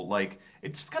Celestial. Like,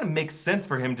 it just kind of makes sense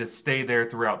for him to stay there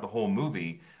throughout the whole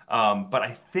movie. But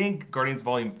I think Guardians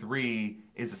Volume 3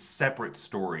 is a separate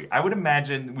story. I would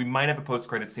imagine we might have a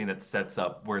post-credit scene that sets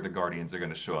up where the Guardians are going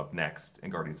to show up next in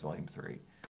Guardians Volume 3.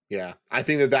 Yeah, I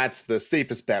think that that's the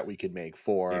safest bet we can make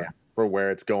Yeah. for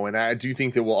where it's going. I do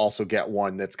think that we'll also get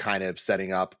one that's kind of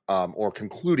setting up or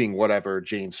concluding whatever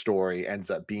Jane's story ends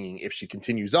up being. If she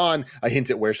continues on, a hint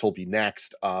at where she'll be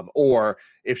next, or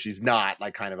if she's not,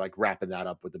 like kind of like wrapping that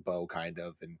up with a bow, kind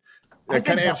of, and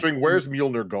kind of answering where's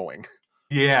Mjolnir going.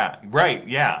 Yeah, right.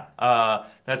 Yeah.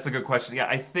 That's a good question. Yeah,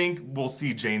 I think we'll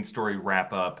see Jane's story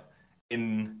wrap up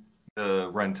in the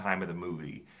runtime of the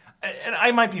movie. And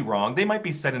I might be wrong. They might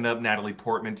be setting up Natalie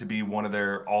Portman to be one of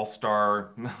their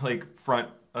all-star like front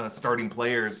starting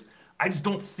players. I just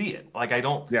don't see it. Like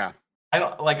Yeah, I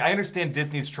don't like I understand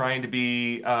Disney's trying to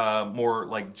be more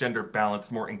like gender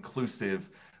balanced, more inclusive,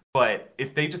 but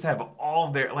if they just have all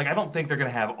their like I don't think they're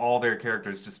going to have all their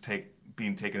characters just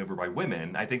being taken over by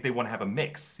women. I think they want to have a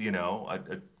mix,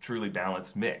 a truly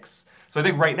balanced mix. So I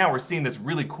think right now we're seeing this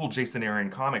really cool Jason Aaron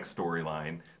comic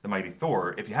storyline, The Mighty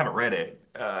Thor. If you haven't read it,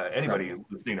 anybody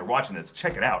listening or watching this,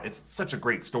 check it out. It's such a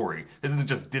great story. This isn't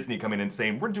just Disney coming in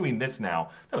saying, we're doing this now.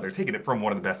 No, they're taking it from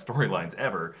one of the best storylines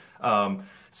ever.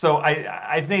 So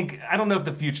I think, I don't know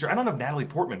if Natalie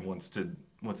Portman wants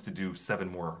to do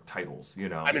 7 more titles,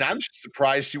 I mean, I'm just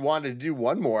surprised she wanted to do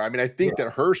one more. I mean, I think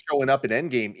that her showing up in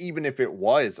Endgame, even if it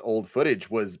was old footage,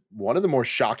 was one of the more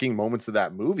shocking moments of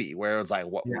that movie where it was like,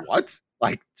 what? Yeah. What?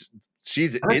 Like,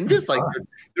 she's That in seems this. Like fun.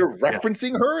 they're Yeah,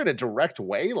 referencing her in a direct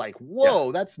way. Like, yeah,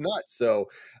 whoa, that's nuts. So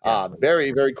yeah,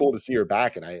 very, very cool to see her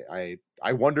back. And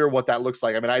I wonder what that looks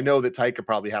like. I mean, I know that Taika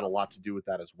probably had a lot to do with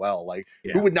that as well. Like, who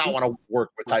yeah. would not want to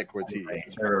work with Taika Waititi at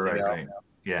this Right, point, you right, know? right.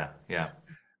 Yeah,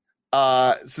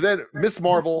 yeah. So then Miss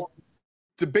Marvel,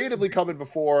 debatably coming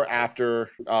before,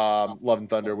 after Love and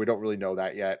Thunder. We don't really know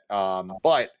that yet.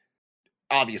 But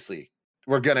obviously,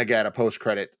 we're gonna get a post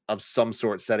credit of some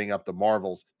sort setting up the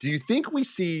Marvels. Do you think we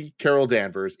see Carol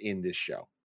Danvers in this show?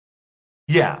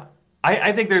 Yeah.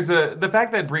 I think there's the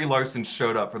fact that Brie Larson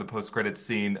showed up for the post-credit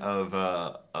scene of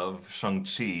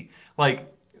Shang-Chi.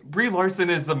 Like Brie Larson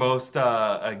is the most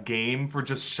a game for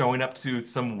just showing up to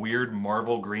some weird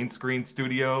Marvel green screen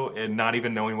studio and not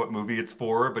even knowing what movie it's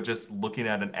for, but just looking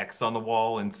at an X on the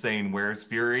wall and saying, "Where's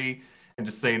Fury?" and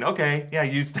just saying, "Okay, yeah,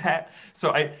 use that."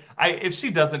 So I if she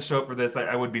doesn't show up for this,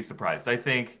 I would be surprised. I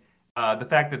think the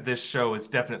fact that this show is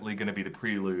definitely going to be the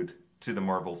prelude to the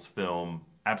Marvels film.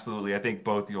 Absolutely. I think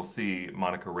both you'll see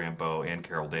Monica Rambeau and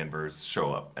Carol Danvers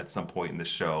show up at some point in the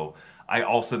show. I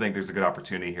also think there's a good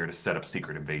opportunity here to set up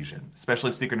Secret Invasion, especially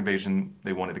if Secret Invasion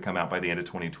they wanted to come out by the end of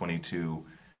 2022.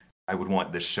 I would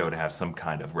want this show to have some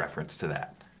kind of reference to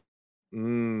that.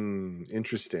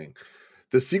 Interesting.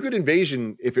 The Secret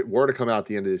Invasion, if it were to come out at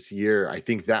the end of this year, I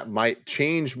think that might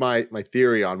change my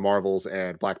theory on Marvels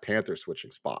and Black Panther switching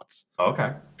spots.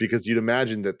 Okay. Because you'd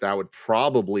imagine that that would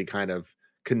probably kind of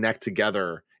connect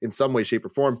together in some way, shape, or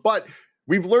form. But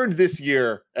we've learned this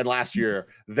year and last year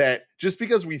that just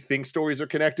because we think stories are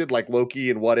connected, like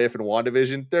Loki and What If and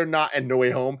WandaVision, they're not, and No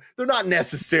Way Home, they're not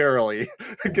necessarily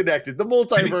connected. The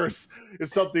multiverse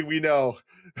is something we know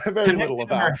very little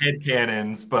Connecting our about. head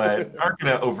canons, but aren't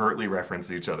going to overtly reference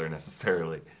each other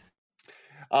necessarily.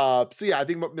 So yeah, I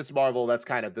think Miss Marvel, that's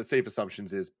kind of the safe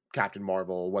assumptions is Captain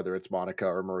Marvel, whether it's Monica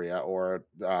or Maria or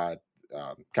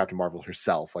Captain Marvel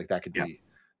herself. Like that could Yeah. be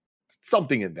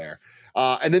something in there.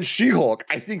 And then She-Hulk,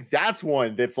 I think that's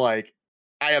one that's like,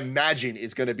 I imagine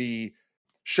is going to be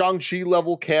Shang-Chi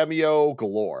level cameo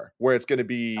galore, where it's going to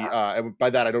be, and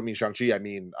by that, I don't mean Shang-Chi, I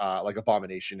mean like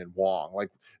Abomination and Wong, like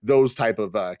those type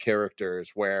of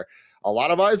characters where a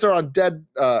lot of eyes are on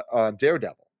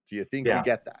Daredevil. Do you think we Yeah.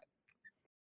 get that?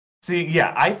 See,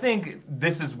 yeah, I think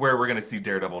this is where we're going to see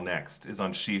Daredevil next, is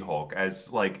on She-Hulk,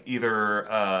 as like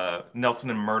either Nelson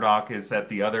and Murdoch is at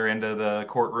the other end of the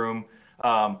courtroom.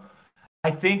 Um, I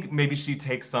think maybe she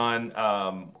takes on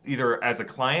either as a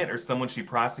client or someone she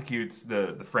prosecutes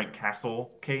the Frank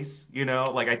Castle case. You know,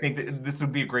 like I think that this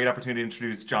would be a great opportunity to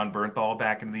introduce John Bernthal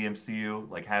back into the MCU,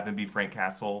 like have him be Frank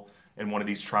Castle in one of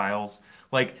these trials.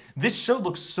 Like this show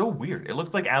looks so weird. It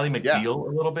looks like Ally Yeah. McBeal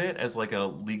a little bit as like a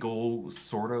legal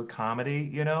sort of comedy,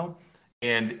 you know?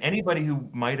 And anybody who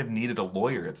might have needed a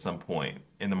lawyer at some point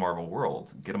in the Marvel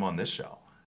world, get them on this show.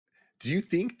 Do you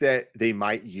think that they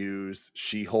might use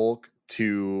She-Hulk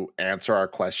to answer our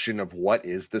question of what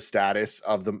is the status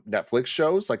of the Netflix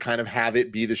shows? Like kind of have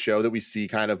it be the show that we see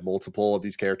kind of multiple of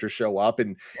these characters show up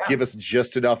and Yeah. give us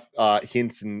just enough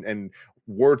hints and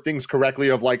word things correctly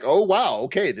of like, oh, wow,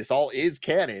 okay, this all is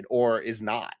canon or is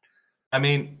not. I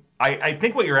mean, I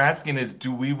think what you're asking is,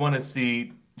 do we want to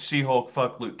see She-Hulk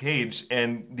fuck Luke Cage?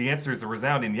 And the answer is a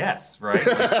resounding yes, right?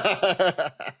 Like,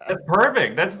 that's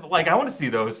perfect. That's like I want to see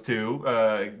those two.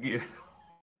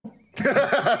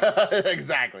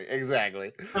 Exactly.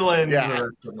 Fill in Yeah. the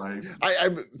rest of my.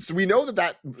 So we know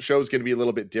that show is going to be a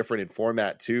little bit different in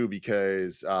format too,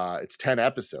 because it's 10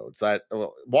 episodes. That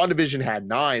WandaVision had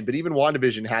 9, but even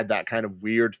WandaVision had that kind of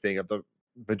weird thing of the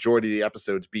majority of the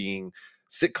episodes being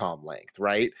sitcom length,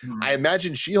 right? I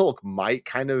imagine She-Hulk might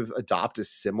kind of adopt a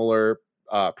similar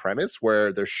premise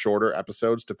where there's shorter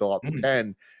episodes to fill out the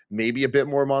 10, maybe a bit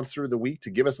more monster of the week to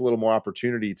give us a little more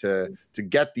opportunity to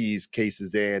get these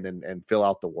cases in and fill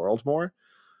out the world more.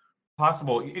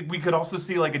 Possible. We could also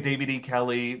see like a David E.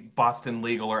 Kelly, Boston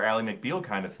Legal, or Ally McBeal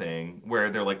kind of thing, where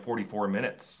they're like 44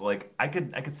 minutes. Like I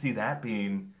could see that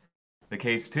being the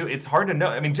case too. It's hard to know.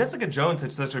 I mean, Jessica Jones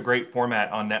had such a great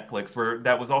format on Netflix where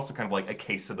that was also kind of like a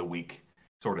case of the week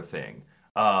sort of thing.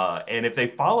 And if they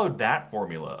followed that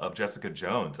formula of Jessica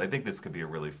Jones, I think this could be a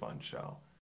really fun show.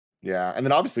 Yeah, and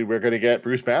then obviously we're going to get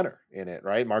Bruce Banner in it,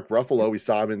 right? Mark Ruffalo, we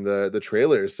saw him in the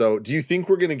trailers. So do you think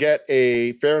we're going to get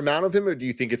a fair amount of him, or do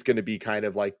you think it's going to be kind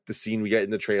of like the scene we get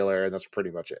in the trailer and that's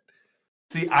pretty much it?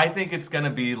 See, I think it's going to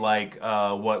be like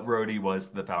what Rhodey was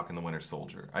to the Falcon the Winter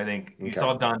Soldier. I think you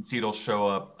saw Don Cheadle show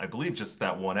up, I believe, just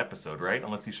that one episode, right?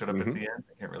 Unless he showed up at the end.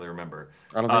 I can't really remember.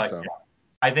 I don't think so. Yeah.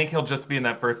 I think he'll just be in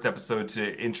that first episode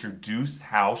to introduce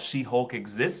how She-Hulk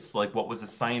exists, like what was a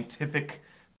scientific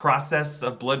process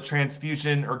of blood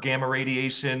transfusion or gamma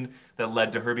radiation that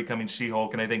led to her becoming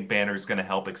She-Hulk. And I think Banner's going to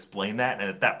help explain that. And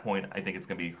at that point, I think it's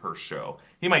going to be her show.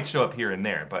 He might show up here and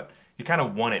there, but you kind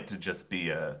of want it to just be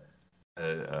a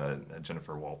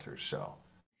Jennifer Walters show.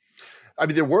 I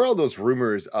mean, there were all those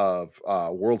rumors of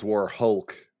World War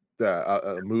Hulk,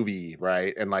 the movie,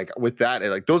 right? And like with that,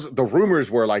 like the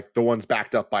rumors were like the ones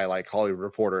backed up by like Hollywood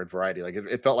Reporter and Variety. Like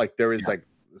it felt like there was like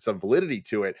some validity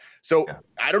to it. So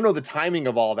I don't know the timing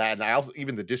of all that, and I also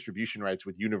even the distribution rights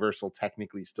with Universal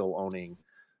technically still owning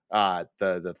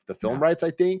the film rights,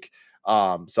 I think.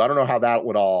 So I don't know how that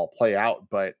would all play out,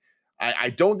 but I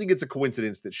don't think it's a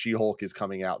coincidence that She-Hulk is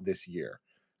coming out this year.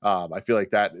 I feel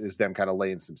like that is them kind of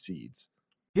laying some seeds.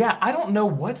 Yeah, I don't know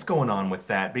what's going on with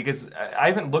that because I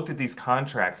haven't looked at these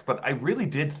contracts, but I really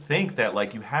did think that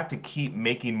like you have to keep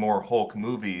making more Hulk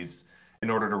movies in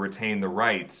order to retain the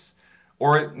rights.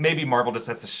 Or maybe Marvel just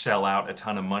has to shell out a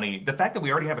ton of money. The fact that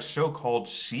we already have a show called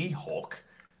She-Hulk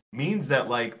means that,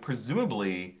 like,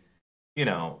 presumably, you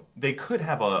know, they could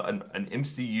have an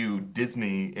MCU,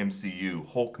 Disney MCU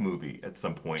Hulk movie at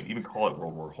some point, even call it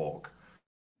World War Hulk.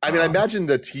 I mean, I imagine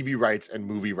the TV rights and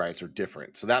movie rights are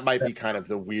different. So that might be kind of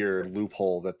the weird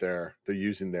loophole that they're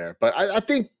using there. But I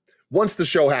think once the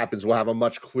show happens, we'll have a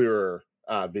much clearer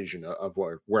vision of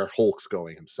where Hulk's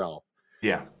going himself.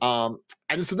 Yeah.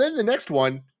 And so then the next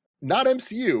one, not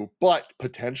MCU, but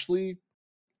potentially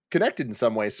connected in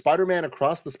some way, Spider-Man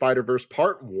Across the Spider-Verse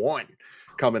Part 1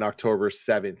 coming October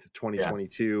 7th,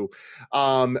 2022.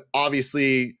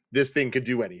 Obviously, this thing could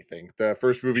do anything. The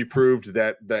first movie proved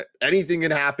that anything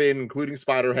can happen, including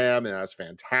Spider-Ham, and that was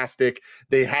fantastic.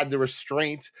 They had the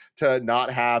restraint to not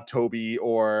have Toby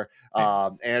or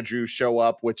Andrew show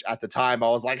up, which at the time I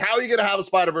was like, how are you going to have a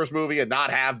Spider-Verse movie and not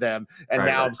have them? And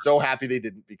now I'm so happy they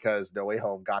didn't, because No Way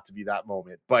Home got to be that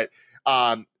moment. But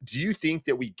do you think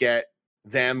that we get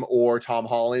them or Tom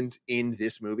Holland in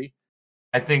this movie?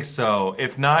 I think so.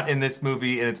 If not in this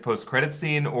movie, in its post-credit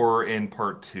scene or in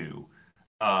part 2.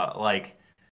 Like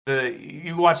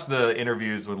you watch the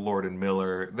interviews with Lord and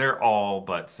Miller, they're all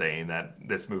but saying that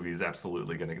this movie is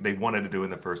absolutely they wanted to do it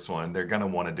in the first one. They're gonna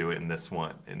want to do it in this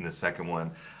one, in the second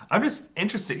one. I'm just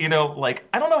interested, you know, like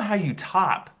I don't know how you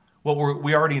top what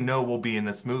we already know will be in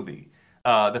this movie.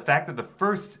 The fact that the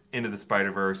first Into the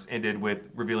Spider-Verse ended with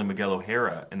revealing Miguel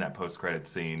O'Hara in that post-credit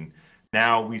scene.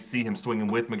 Now we see him swinging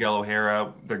with Miguel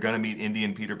O'Hara. They're going to meet Indy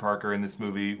and Peter Parker in this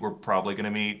movie. We're probably going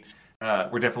to meet,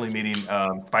 we're definitely meeting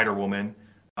Spider-Woman.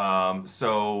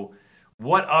 So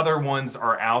what other ones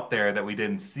are out there that we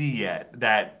didn't see yet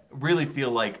that really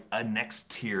feel like a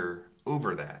next tier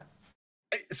over that?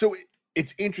 So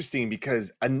it's interesting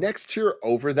because a next tier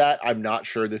over that, I'm not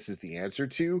sure this is the answer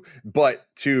to, but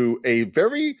to a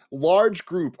very large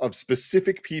group of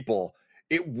specific people,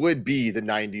 it would be the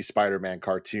 90s Spider-Man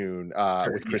cartoon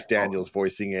with Chris Daniels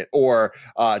voicing it, or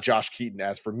Josh Keaton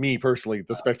as, for me personally,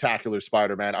 the Spectacular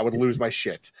Spider-Man. I would lose my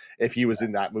shit if he was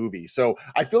in that movie. So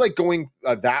I feel like going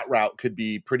that route could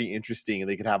be pretty interesting,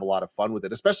 and they could have a lot of fun with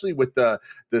it, especially with the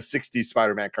 60s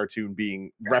Spider-Man cartoon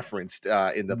being referenced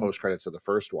in the post-credits of the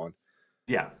first one.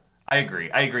 Yeah, I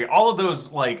agree. All of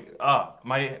those, like,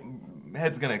 my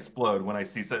head's gonna explode when I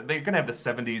see. So they're gonna have the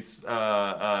 70s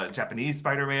Japanese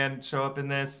Spider-Man show up in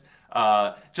this.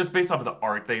 Just based off of the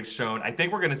art they've shown, I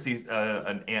think we're gonna see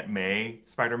an Aunt May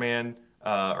Spider-Man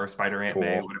or Spider Aunt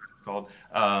May, whatever it's called.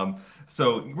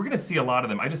 So we're gonna see a lot of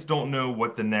them. I just don't know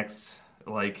what the next,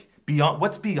 like,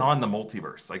 what's beyond the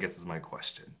multiverse, I guess is my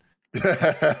question.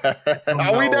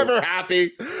 Are we never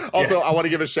happy? Also, I want to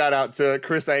give a shout out to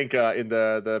Chris Anka in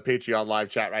the Patreon live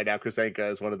chat right now. Chris Anka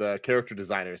is one of the character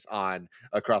designers on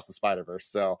Across the Spider-Verse.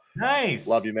 So nice.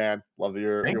 Love you, man. Love that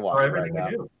you're watching right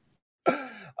now.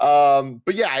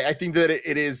 But yeah, I think that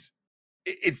it's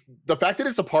the fact that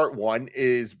it's a part 1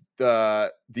 is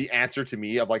the answer to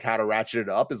me of like how to ratchet it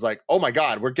up, is like, oh my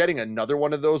God, we're getting another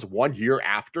one of those 1 year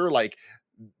after. Like,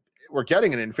 we're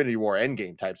getting an Infinity War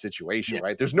Endgame type situation,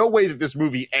 right? There's no way that this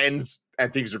movie ends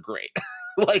and things are great.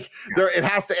 Like, it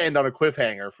has to end on a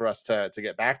cliffhanger for us to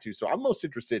get back to. So I'm most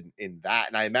interested in that.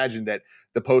 And I imagine that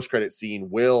the post-credit scene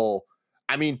will,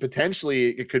 I mean, potentially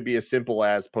it could be as simple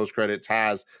as post-credits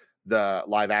has the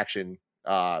live action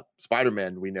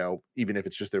Spider-Man we know, even if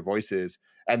it's just their voices.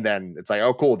 And then it's like,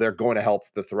 oh, cool, they're going to help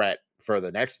the threat for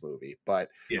the next movie. But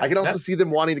I can also see them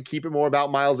wanting to keep it more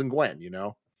about Miles and Gwen, you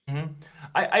know? Mm-hmm.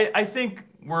 I think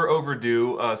we're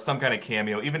overdue some kind of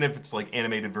cameo, even if it's like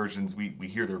animated versions, we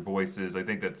hear their voices. I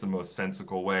think that's the most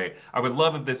sensical way. I would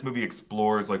love if this movie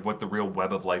explores like what the real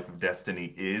web of life of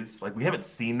Destiny is. Like, we haven't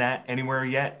seen that anywhere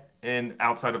yet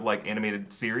outside of like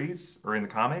animated series or in the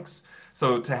comics.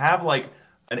 So to have like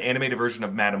an animated version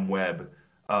of Madam Web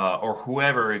or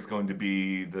whoever is going to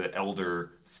be the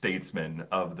elder statesman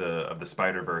of the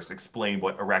Spider-Verse explain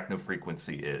what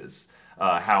arachnofrequency is,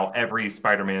 how every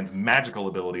Spider-Man's magical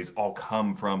abilities all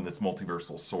come from this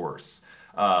multiversal source,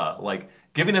 like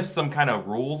giving us some kind of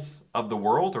rules of the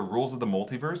world or rules of the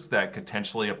multiverse that could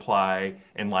potentially apply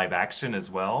in live action as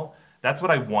well. That's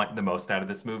what I want the most out of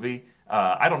this movie.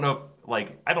 I don't know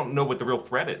if, I don't know what the real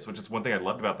threat is, which is one thing I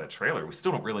loved about that trailer. We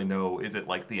still don't really know. Is it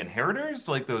like the Inheritors,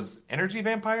 like those energy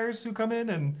vampires who come in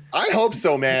and? I hope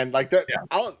so, man. Like that,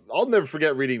 Yeah. I'll never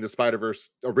forget reading the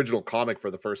Spider-Verse original comic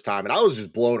for the first time, and I was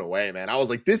just blown away, man. I was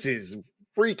like, this is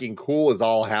freaking cool as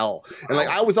all hell. And like,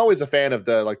 I was always a fan of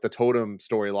the Totem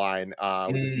storyline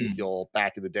with Ezekiel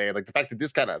back in the day. And like the fact that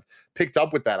this kind of picked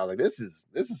up with that, I was like, this is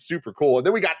super cool. And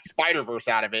then we got Spider-Verse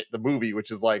out of it, the movie,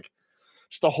 which is like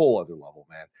just a whole other level,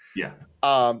 man. Yeah.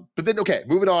 But then, okay,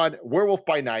 moving on. Werewolf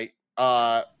by Night.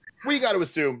 We got to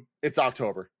assume it's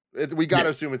October. We got to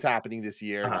assume it's happening this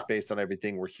year, just based on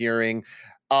everything we're hearing.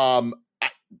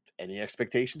 Any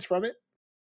expectations from it?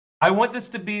 I want this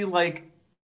to be like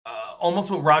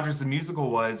almost what Rogers the Musical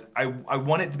was. I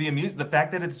want it to be a music. The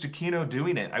fact that it's Giacchino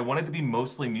doing it, I want it to be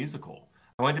mostly musical.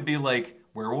 I want it to be like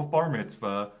Werewolf Bar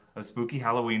Mitzvah, a spooky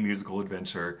Halloween musical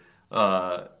adventure.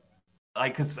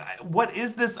 Like, cause what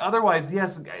is this otherwise?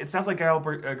 Yes, it sounds like Gael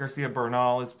Garcia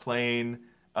Bernal is playing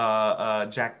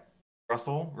Jack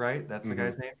Russell, right? That's the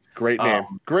guy's name. Great name.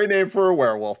 Great name for a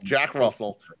werewolf, Jack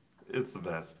Russell. It's the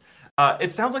best.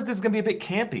 It sounds like this is gonna be a bit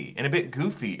campy and a bit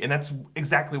goofy, and that's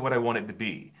exactly what I want it to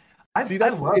be. It's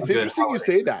interesting you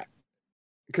say that,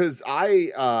 because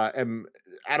I am,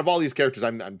 out of all these characters,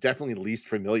 I'm definitely least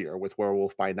familiar with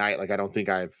Werewolf by Night. Like, I don't think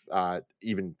I've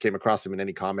even came across him in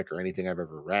any comic or anything I've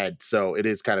ever read. So it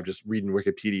is kind of just reading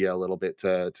Wikipedia a little bit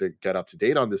to get up to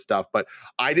date on this stuff. But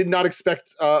I did not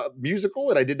expect musical,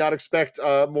 and I did not expect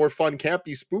more fun,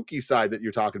 campy, spooky side that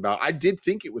you're talking about. I did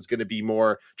think it was going to be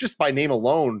more, just by name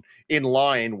alone, in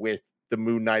line with the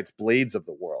Moon Knight's Blades of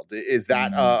the world. Is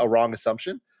that a wrong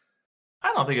assumption?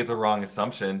 I don't think it's a wrong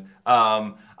assumption.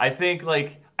 I think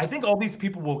all these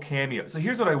people will cameo. So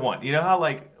here's what I want. You know how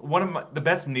like one of the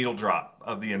best needle drop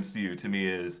of the MCU to me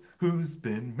is "Who's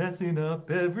been messing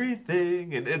up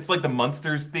everything?" It's like the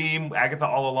Munsters theme, Agatha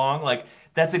all along. Like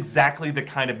that's exactly the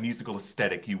kind of musical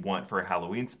aesthetic you want for a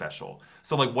Halloween special.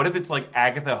 So like, what if it's like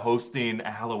Agatha hosting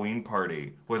a Halloween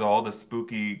party with all the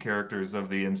spooky characters of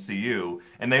the MCU,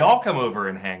 and they all come over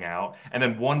and hang out, and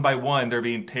then one by one they're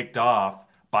being picked off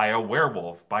by a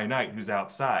werewolf by night who's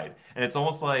outside. And it's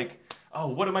almost like, oh,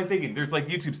 what am I thinking? There's like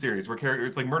YouTube series where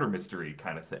it's like murder mystery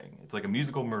kind of thing. It's like a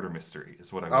musical murder mystery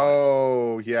is what I want.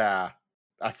 Oh, yeah.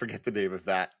 I forget the name of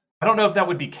that. I don't know if that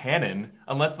would be canon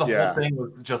unless the whole thing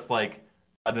was just like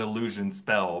an illusion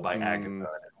spell by Agatha.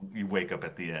 You wake up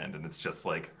at the end and it's just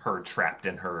like her trapped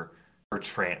in her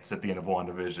trance at the end of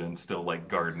WandaVision, still like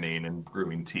gardening and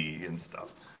brewing tea and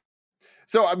stuff.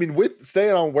 So, I mean, with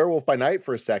staying on Werewolf by Night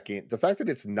for a second, the fact that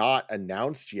it's not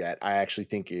announced yet, I actually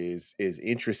think is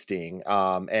interesting.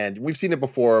 And we've seen it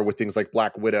before with things like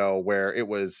Black Widow, where it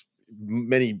was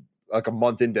like a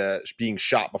month into being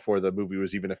shot before the movie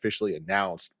was even officially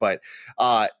announced. But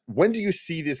when do you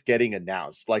see this getting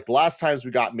announced? Like the last times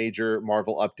we got major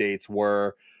Marvel updates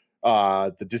were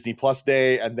the Disney Plus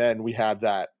day, and then we had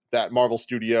that Marvel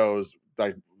Studios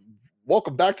like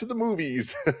welcome back to the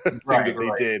movies that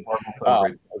they did.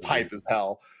 It's hype as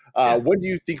hell. When do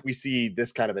you think we see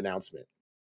this kind of announcement?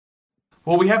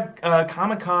 Well, we have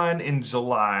Comic-Con in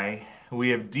July. We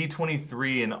have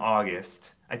D23 in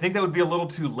August. I think that would be a little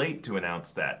too late to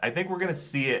announce that. I think we're going to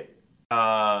see it.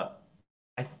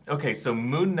 Okay, so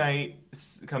Moon Knight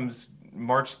comes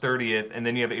March 30th, and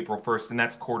then you have April 1st, and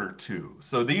that's quarter 2.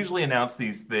 So they usually announce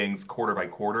these things quarter by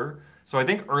quarter. So I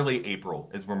think early April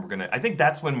is when we're going to... I think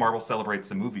that's when Marvel Celebrates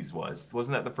the Movies was.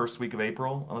 Wasn't that the first week of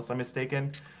April, unless I'm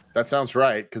mistaken? That sounds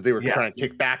right, because they were trying to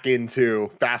kick back into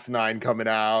Fast 9 coming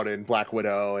out and Black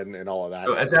Widow and all of that.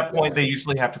 So at that point, they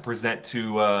usually have to present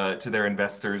to their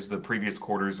investors the previous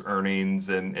quarter's earnings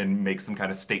and make some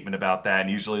kind of statement about that. And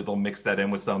usually they'll mix that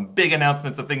in with some big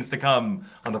announcements of things to come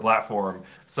on the platform.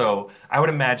 So I would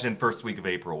imagine first week of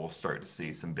April, we'll start to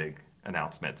see some big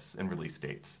announcements and release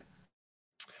dates.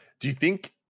 Do you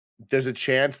think there's a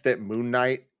chance that Moon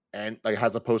Knight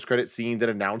has a post-credit scene that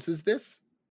announces this?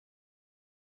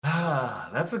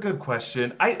 That's a good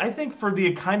question. I think for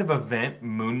the kind of event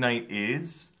Moon Knight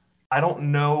is, I don't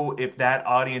know if that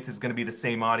audience is going to be the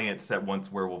same audience that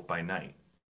wants Werewolf by Night.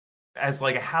 As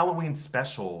like a Halloween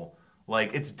special,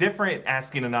 like it's different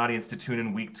asking an audience to tune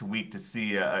in week to week to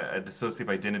see a dissociative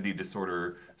identity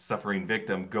disorder suffering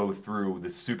victim go through the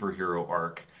superhero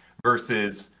arc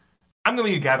versus I'm going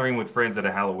to be gathering with friends at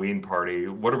a Halloween party.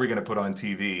 What are we going to put on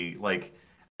TV? Like,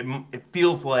 it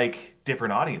feels like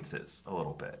different audiences a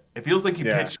little bit. It feels like you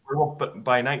Yeah. pitch Werewolf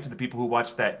by Night to the people who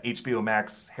watch that HBO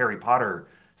Max Harry Potter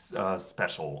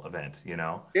special event, you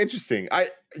know? Interesting.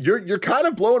 You're kind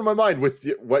of blowing my mind with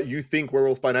what you think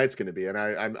Werewolf by Night's going to be, and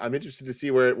I'm interested to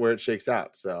see where it shakes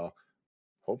out. So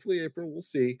hopefully April, we'll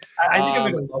see. I think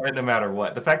I'm going to love it no matter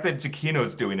what. The fact that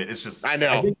Giacchino's doing it is just, I I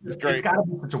know think it's it's great. got to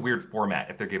be such a weird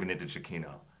format if they're giving it to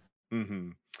Giacchino. Mm-hmm.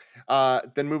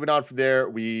 Then moving on from there,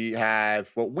 we have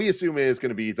what we assume is going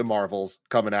to be the Marvels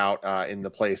coming out in the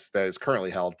place that is currently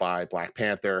held by Black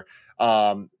Panther.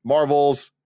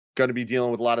 Marvels going to be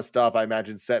dealing with a lot of stuff. I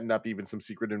imagine setting up even some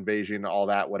Secret Invasion, all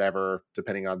that, whatever,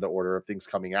 depending on the order of things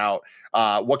coming out.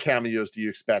 What cameos do you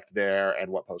expect there, and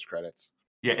what post credits?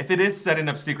 Yeah, if it is setting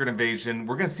up Secret Invasion,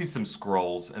 we're going to see some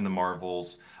scrolls in the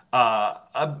Marvels.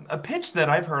 A pitch that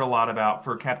I've heard a lot about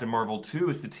for Captain Marvel 2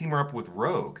 is to team her up with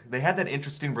Rogue. They had that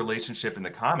interesting relationship in the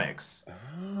comics.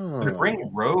 So to bring Oh,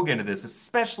 Rogue into this,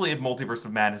 especially if Multiverse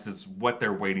of Madness is what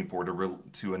they're waiting for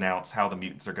to announce how the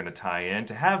mutants are going to tie in,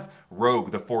 to have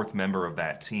Rogue, the fourth member of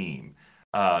that team,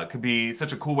 could be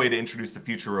such a cool way to introduce the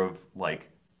future of like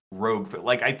Rogue.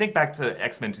 Like I think back to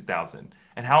X-Men 2000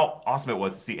 and how awesome it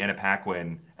was to see Anna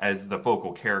Paquin as the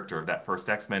focal character of that first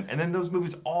X-Men. And then those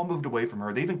movies all moved away from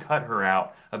her. They even cut her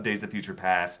out of Days of Future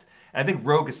Past. And I think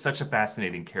Rogue is such a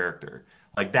fascinating character.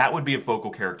 Like that would be a focal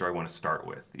character I want to start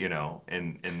with, you know,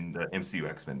 in the MCU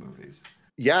X-Men movies.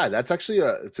 yeah, that's actually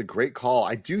it's a great call.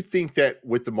 I do think that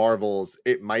with the Marvels,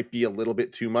 it might be a little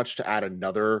bit too much to add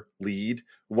another lead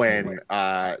when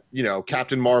Right.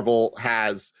 Captain Marvel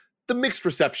has the mixed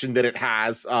reception that it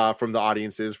has from the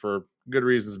audiences for good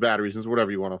reasons, bad reasons,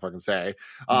 whatever you want to fucking say.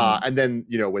 Mhm. And then,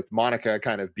 with Monica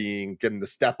kind of getting the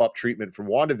step up treatment from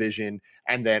WandaVision,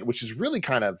 and then which is really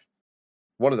kind of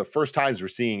one of the first times we're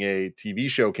seeing a TV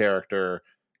show character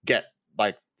get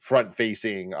like front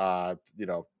facing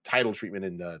title treatment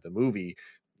in the movie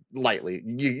lightly.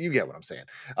 You get what I'm saying.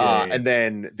 Yeah, yeah, And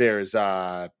then there's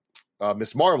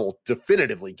Miss Marvel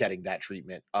definitively getting that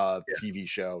treatment of yeah. TV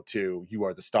show to you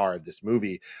are the star of this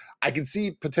movie. I can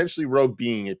see potentially Rogue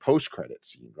being a post credit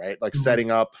scene, right? Like Mhm.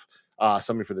 setting up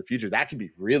something for the future. That could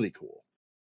be really cool.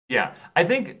 Yeah, I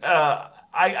think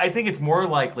I think it's more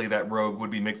likely that Rogue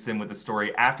would be mixed in with the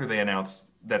story after they announced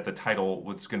that the title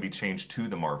was going to be changed to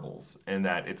the Marvels and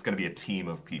that it's going to be a team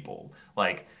of people.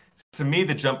 Like to me,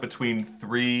 the jump between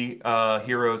three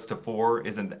heroes to four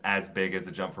isn't as big as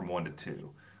the jump from one to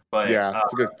two. But Yeah,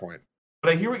 it's a good point.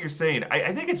 but I hear what you're saying.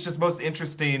 I think it's just most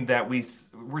interesting that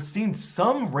we're seeing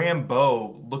some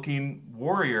Rambo looking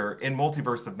warrior in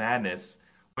Multiverse of Madness,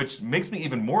 which makes me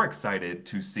even more excited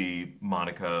to see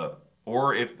Monica,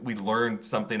 or if we learn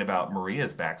something about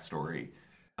Maria's backstory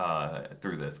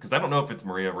through this. Because I don't know if it's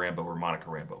Maria Rambo or Monica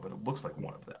Rambo, but it looks like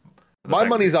one of them. The My fact that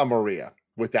money's on Maria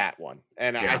with that one,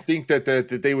 and I yeah, think that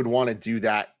they would want to do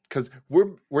that because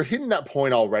we're hitting that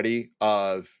point already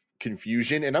of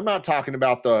confusion, and I'm not talking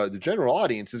about the general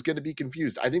audience is going to be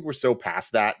confused. I think we're so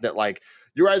past that like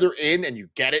you're either in and you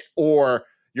get it, or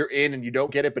you're in and you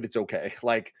don't get it, but it's okay.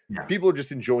 Like yeah, people are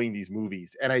just enjoying these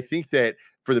movies, and I think that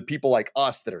for the people like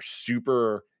us that are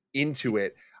super into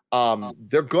it,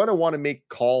 they're going to want to make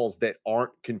calls that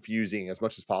aren't confusing as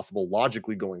much as possible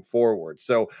logically going forward.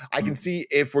 So I can mm, see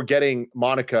if we're getting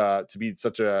Monica to be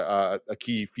such a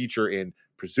key feature in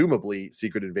presumably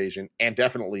Secret Invasion and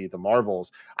definitely the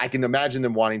Marvels, I can imagine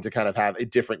them wanting to kind of have a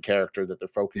different character that they're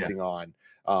yeah. focusing on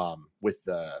with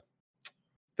the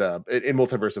in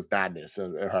Multiverse of Madness,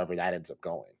 or however that ends up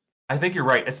going. I think you're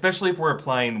right, especially if we're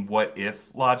applying what if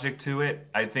logic to it.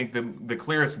 I think the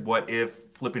clearest what if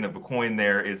flipping of a coin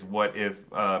there is what if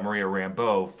Maria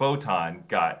Rambeau Photon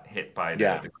got hit by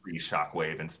Yeah, the Kree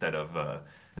shockwave instead of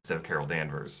Carol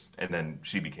Danvers, and then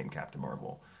she became Captain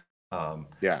Marvel.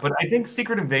 yeah, But I think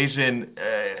Secret Invasion,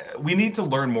 we need to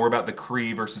learn more about the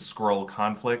Kree versus Skrull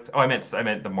conflict. Oh, I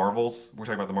meant the Marvels. We're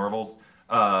talking about the Marvels.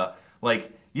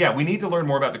 Yeah, we need to learn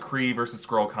more about the Kree versus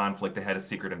Skrull conflict ahead of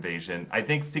Secret Invasion. I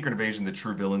think Secret Invasion, the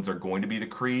true villains are going to be the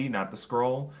Kree, not the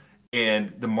Skrull.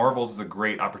 And the Marvels is a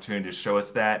great opportunity to show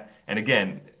us that. And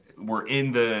again, we're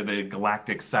in the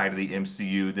galactic side of the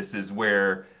MCU. This is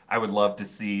where I would love to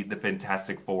see the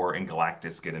Fantastic Four and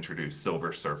Galactus get introduced.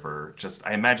 Silver Surfer. Just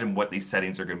I imagine what these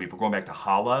settings are going to be. If we're going back to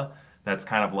Hala, that's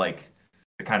kind of like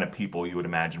the kind of people you would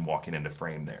imagine walking into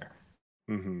frame there.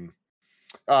 hmm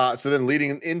so then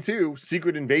leading into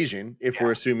Secret Invasion, if we're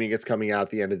Yeah. assuming it's coming out at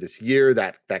the end of this year,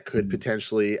 that could Mhm.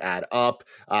 potentially add up.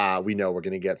 We know we're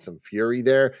going to get some Fury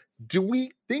there. Do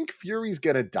we think Fury's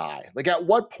going to die? Like, at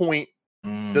what point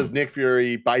does Mm. Nick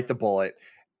Fury bite the bullet?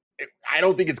 I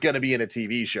don't think it's going to be in a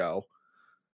TV show.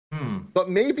 But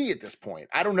maybe at this point,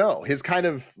 I don't know. His kind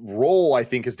of role, I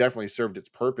think, has definitely served its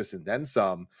purpose and then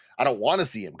some. I don't want to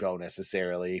see him go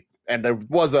necessarily. And there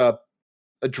was a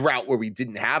drought where we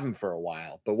didn't have him for a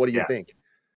while. But what do you think?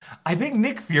 I think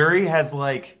Nick Fury has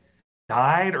like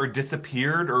died or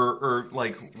disappeared or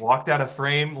like walked out of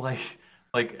frame like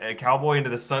a cowboy into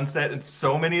the sunset in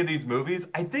so many of these movies.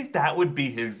 I think that would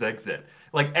be his exit.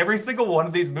 Like every single one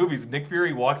of these movies, Nick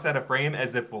Fury walks out of frame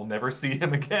as if we'll never see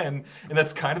him again. And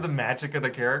that's kind of the magic of the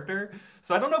character.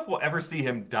 So I don't know if we'll ever see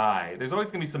him die. There's always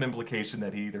gonna be some implication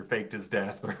that he either faked his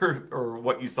death or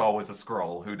what you saw was a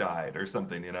Skrull who died or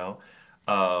something, you know?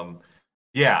 Um,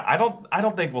 yeah, I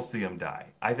don't think we'll see him die.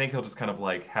 I think he'll just kind of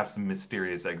like have some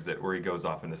mysterious exit where he goes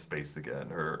off into space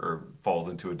again or falls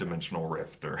into a dimensional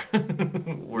rift or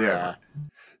wherever. Yeah.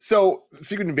 So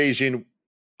Secret Invasion,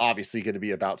 obviously going to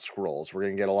be about Skrulls. We're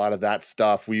going to get a lot of that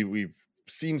stuff. We've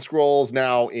seen Skrulls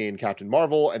now in Captain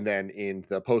Marvel and then in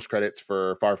the post credits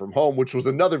for Far From Home, which was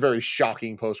another very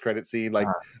shocking post credit scene. Like,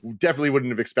 we definitely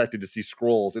wouldn't have expected to see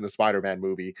Skrulls in a Spider-Man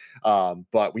movie,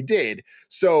 but we did.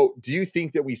 So, do you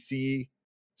think that we see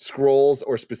Skrulls,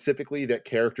 or specifically that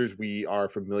characters we are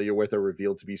familiar with are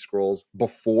revealed to be Skrulls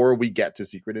before we get to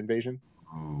Secret Invasion?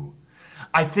 Ooh.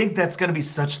 I think that's going to be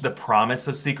such the promise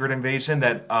of Secret Invasion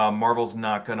that Marvel's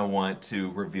not going to want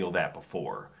to reveal that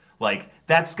before. Like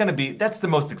that's the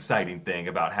most exciting thing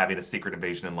about having a Secret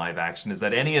Invasion in live action is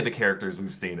that any of the characters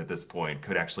we've seen at this point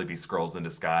could actually be Skrulls in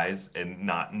disguise and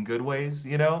not in good ways,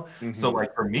 you know? So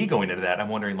like for me going into that, I'm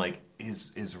wondering like,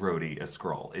 is Rhodey a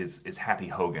Skrull? Is Happy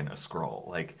Hogan a Skrull?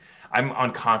 Like I'm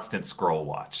on constant Skrull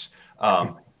watch.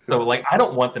 So like I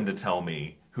don't want them to tell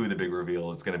me who the big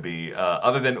reveal is going to be.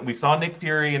 Other than we saw Nick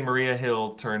Fury and Maria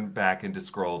Hill turn back into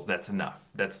Skrulls. That's enough.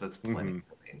 That's plenty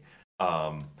for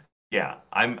me. Yeah,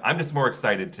 I'm just more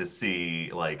excited to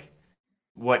see like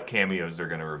what cameos they're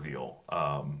going to reveal.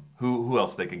 Who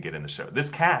else they can get in the show. This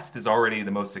cast is already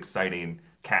the most exciting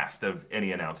cast of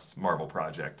any announced Marvel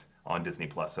project on Disney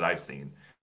Plus that I've seen.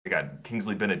 They got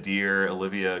Kingsley Ben-Adir,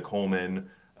 Olivia Colman,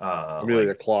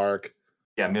 Amelia Clark.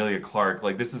 Yeah, Amelia Clark.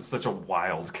 Like this is such a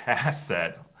wild cast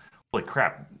that, holy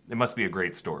crap, it must be a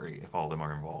great story if all of them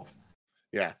are involved.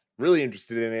 Yeah, really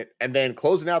interested in it. And then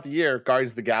closing out the year,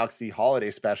 Guardians of the Galaxy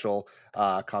Holiday Special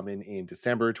coming in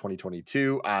December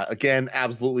 2022. Again,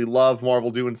 absolutely love Marvel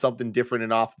doing something different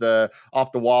and off the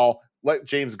wall. Let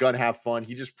James Gunn have fun.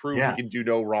 He just proved he can do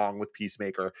no wrong with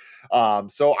Peacemaker.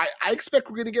 So I expect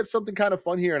we're going to get something kind of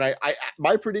fun here. And I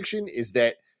my prediction is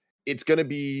that it's going to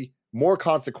be more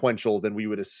consequential than we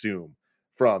would assume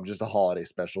from just a holiday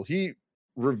special. He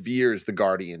reveres the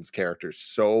Guardians characters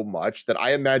so much that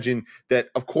I imagine that,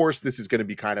 of course, this is going to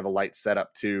be kind of a light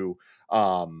setup to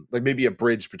like maybe a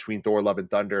bridge between Thor Love and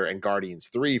Thunder and Guardians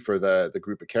 3 for the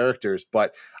group of characters.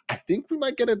 But I think we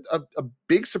might get a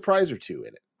big surprise or two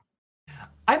in it.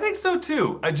 I think so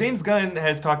too. James Gunn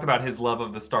has talked about his love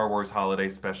of the Star Wars holiday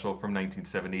special from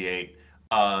 1978.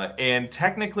 And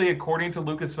technically, according to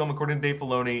Lucasfilm, according to Dave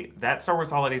Filoni, that Star Wars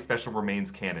Holiday Special remains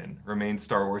canon, remains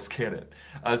Star Wars canon,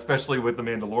 especially with The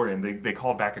Mandalorian. They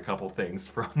called back a couple things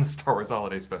from the Star Wars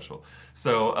Holiday Special.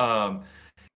 So,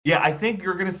 yeah, I think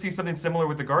you're going to see something similar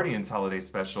with the Guardians Holiday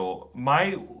Special.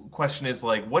 My question is,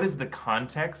 like, what is the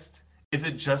context? Is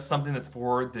it just something that's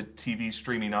for the TV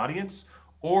streaming audience?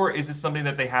 Or is it something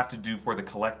that they have to do for the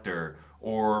collector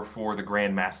or for the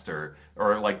Grandmaster?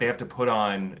 Or, like, they have to put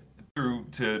on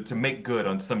to make good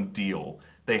on some deal,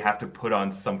 they have to put on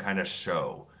some kind of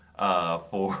show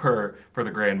for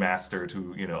the Grandmaster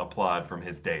to applaud from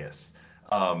his dais.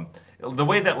 The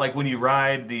way that like when you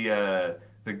ride the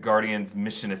Guardians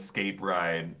Mission Escape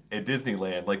ride at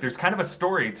Disneyland, like there's kind of a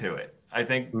story to it. I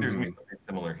think there's gonna be something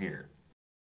similar here.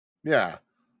 Yeah,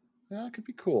 that could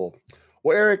be cool.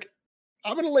 Well, Eric,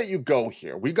 I'm going to let you go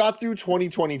here. We got through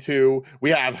 2022.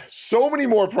 We have so many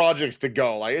more projects to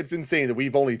go. Like, it's insane that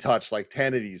we've only touched like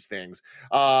 10 of these things.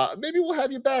 Maybe we'll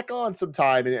have you back on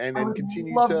sometime and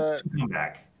continue to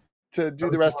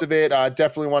do the rest of it.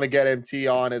 Definitely want to get MT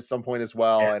on at some point as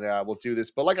well. Yeah. And we'll do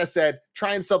this. But like I said,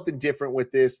 trying something different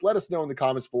with this. Let us know in the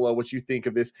comments below what you think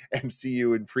of this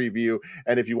MCU and preview.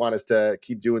 And if you want us to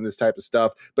keep doing this type of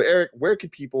stuff. But Eric, where can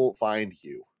people find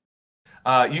you?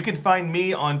 You can find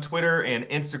me on Twitter and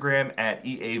Instagram at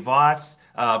EA Voss.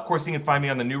 Of course, you can find me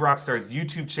on the New Rockstars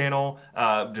YouTube channel.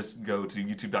 Just go to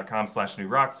youtube.com/New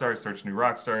Rockstars, search New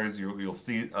Rockstars. You'll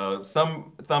see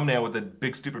some thumbnail with a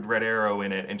big stupid red arrow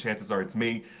in it, and chances are it's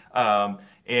me.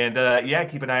 Yeah,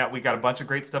 keep an eye out. We got a bunch of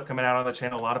great stuff coming out on the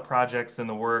channel, a lot of projects in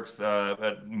the works.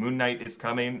 Moon Knight is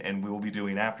coming, and we will be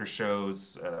doing after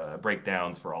shows,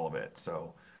 breakdowns for all of it.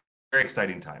 So, very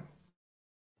exciting time.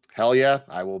 Hell yeah,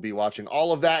 I will be watching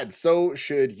all of that, and so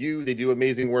should you. They do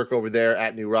amazing work over there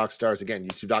at New Rockstars. Again,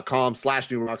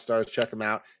 youtube.com/New Rockstars. Check them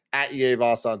out at EA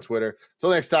Voss on Twitter. Until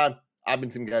next time, I've been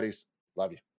Tim Geddes.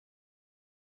 Love you.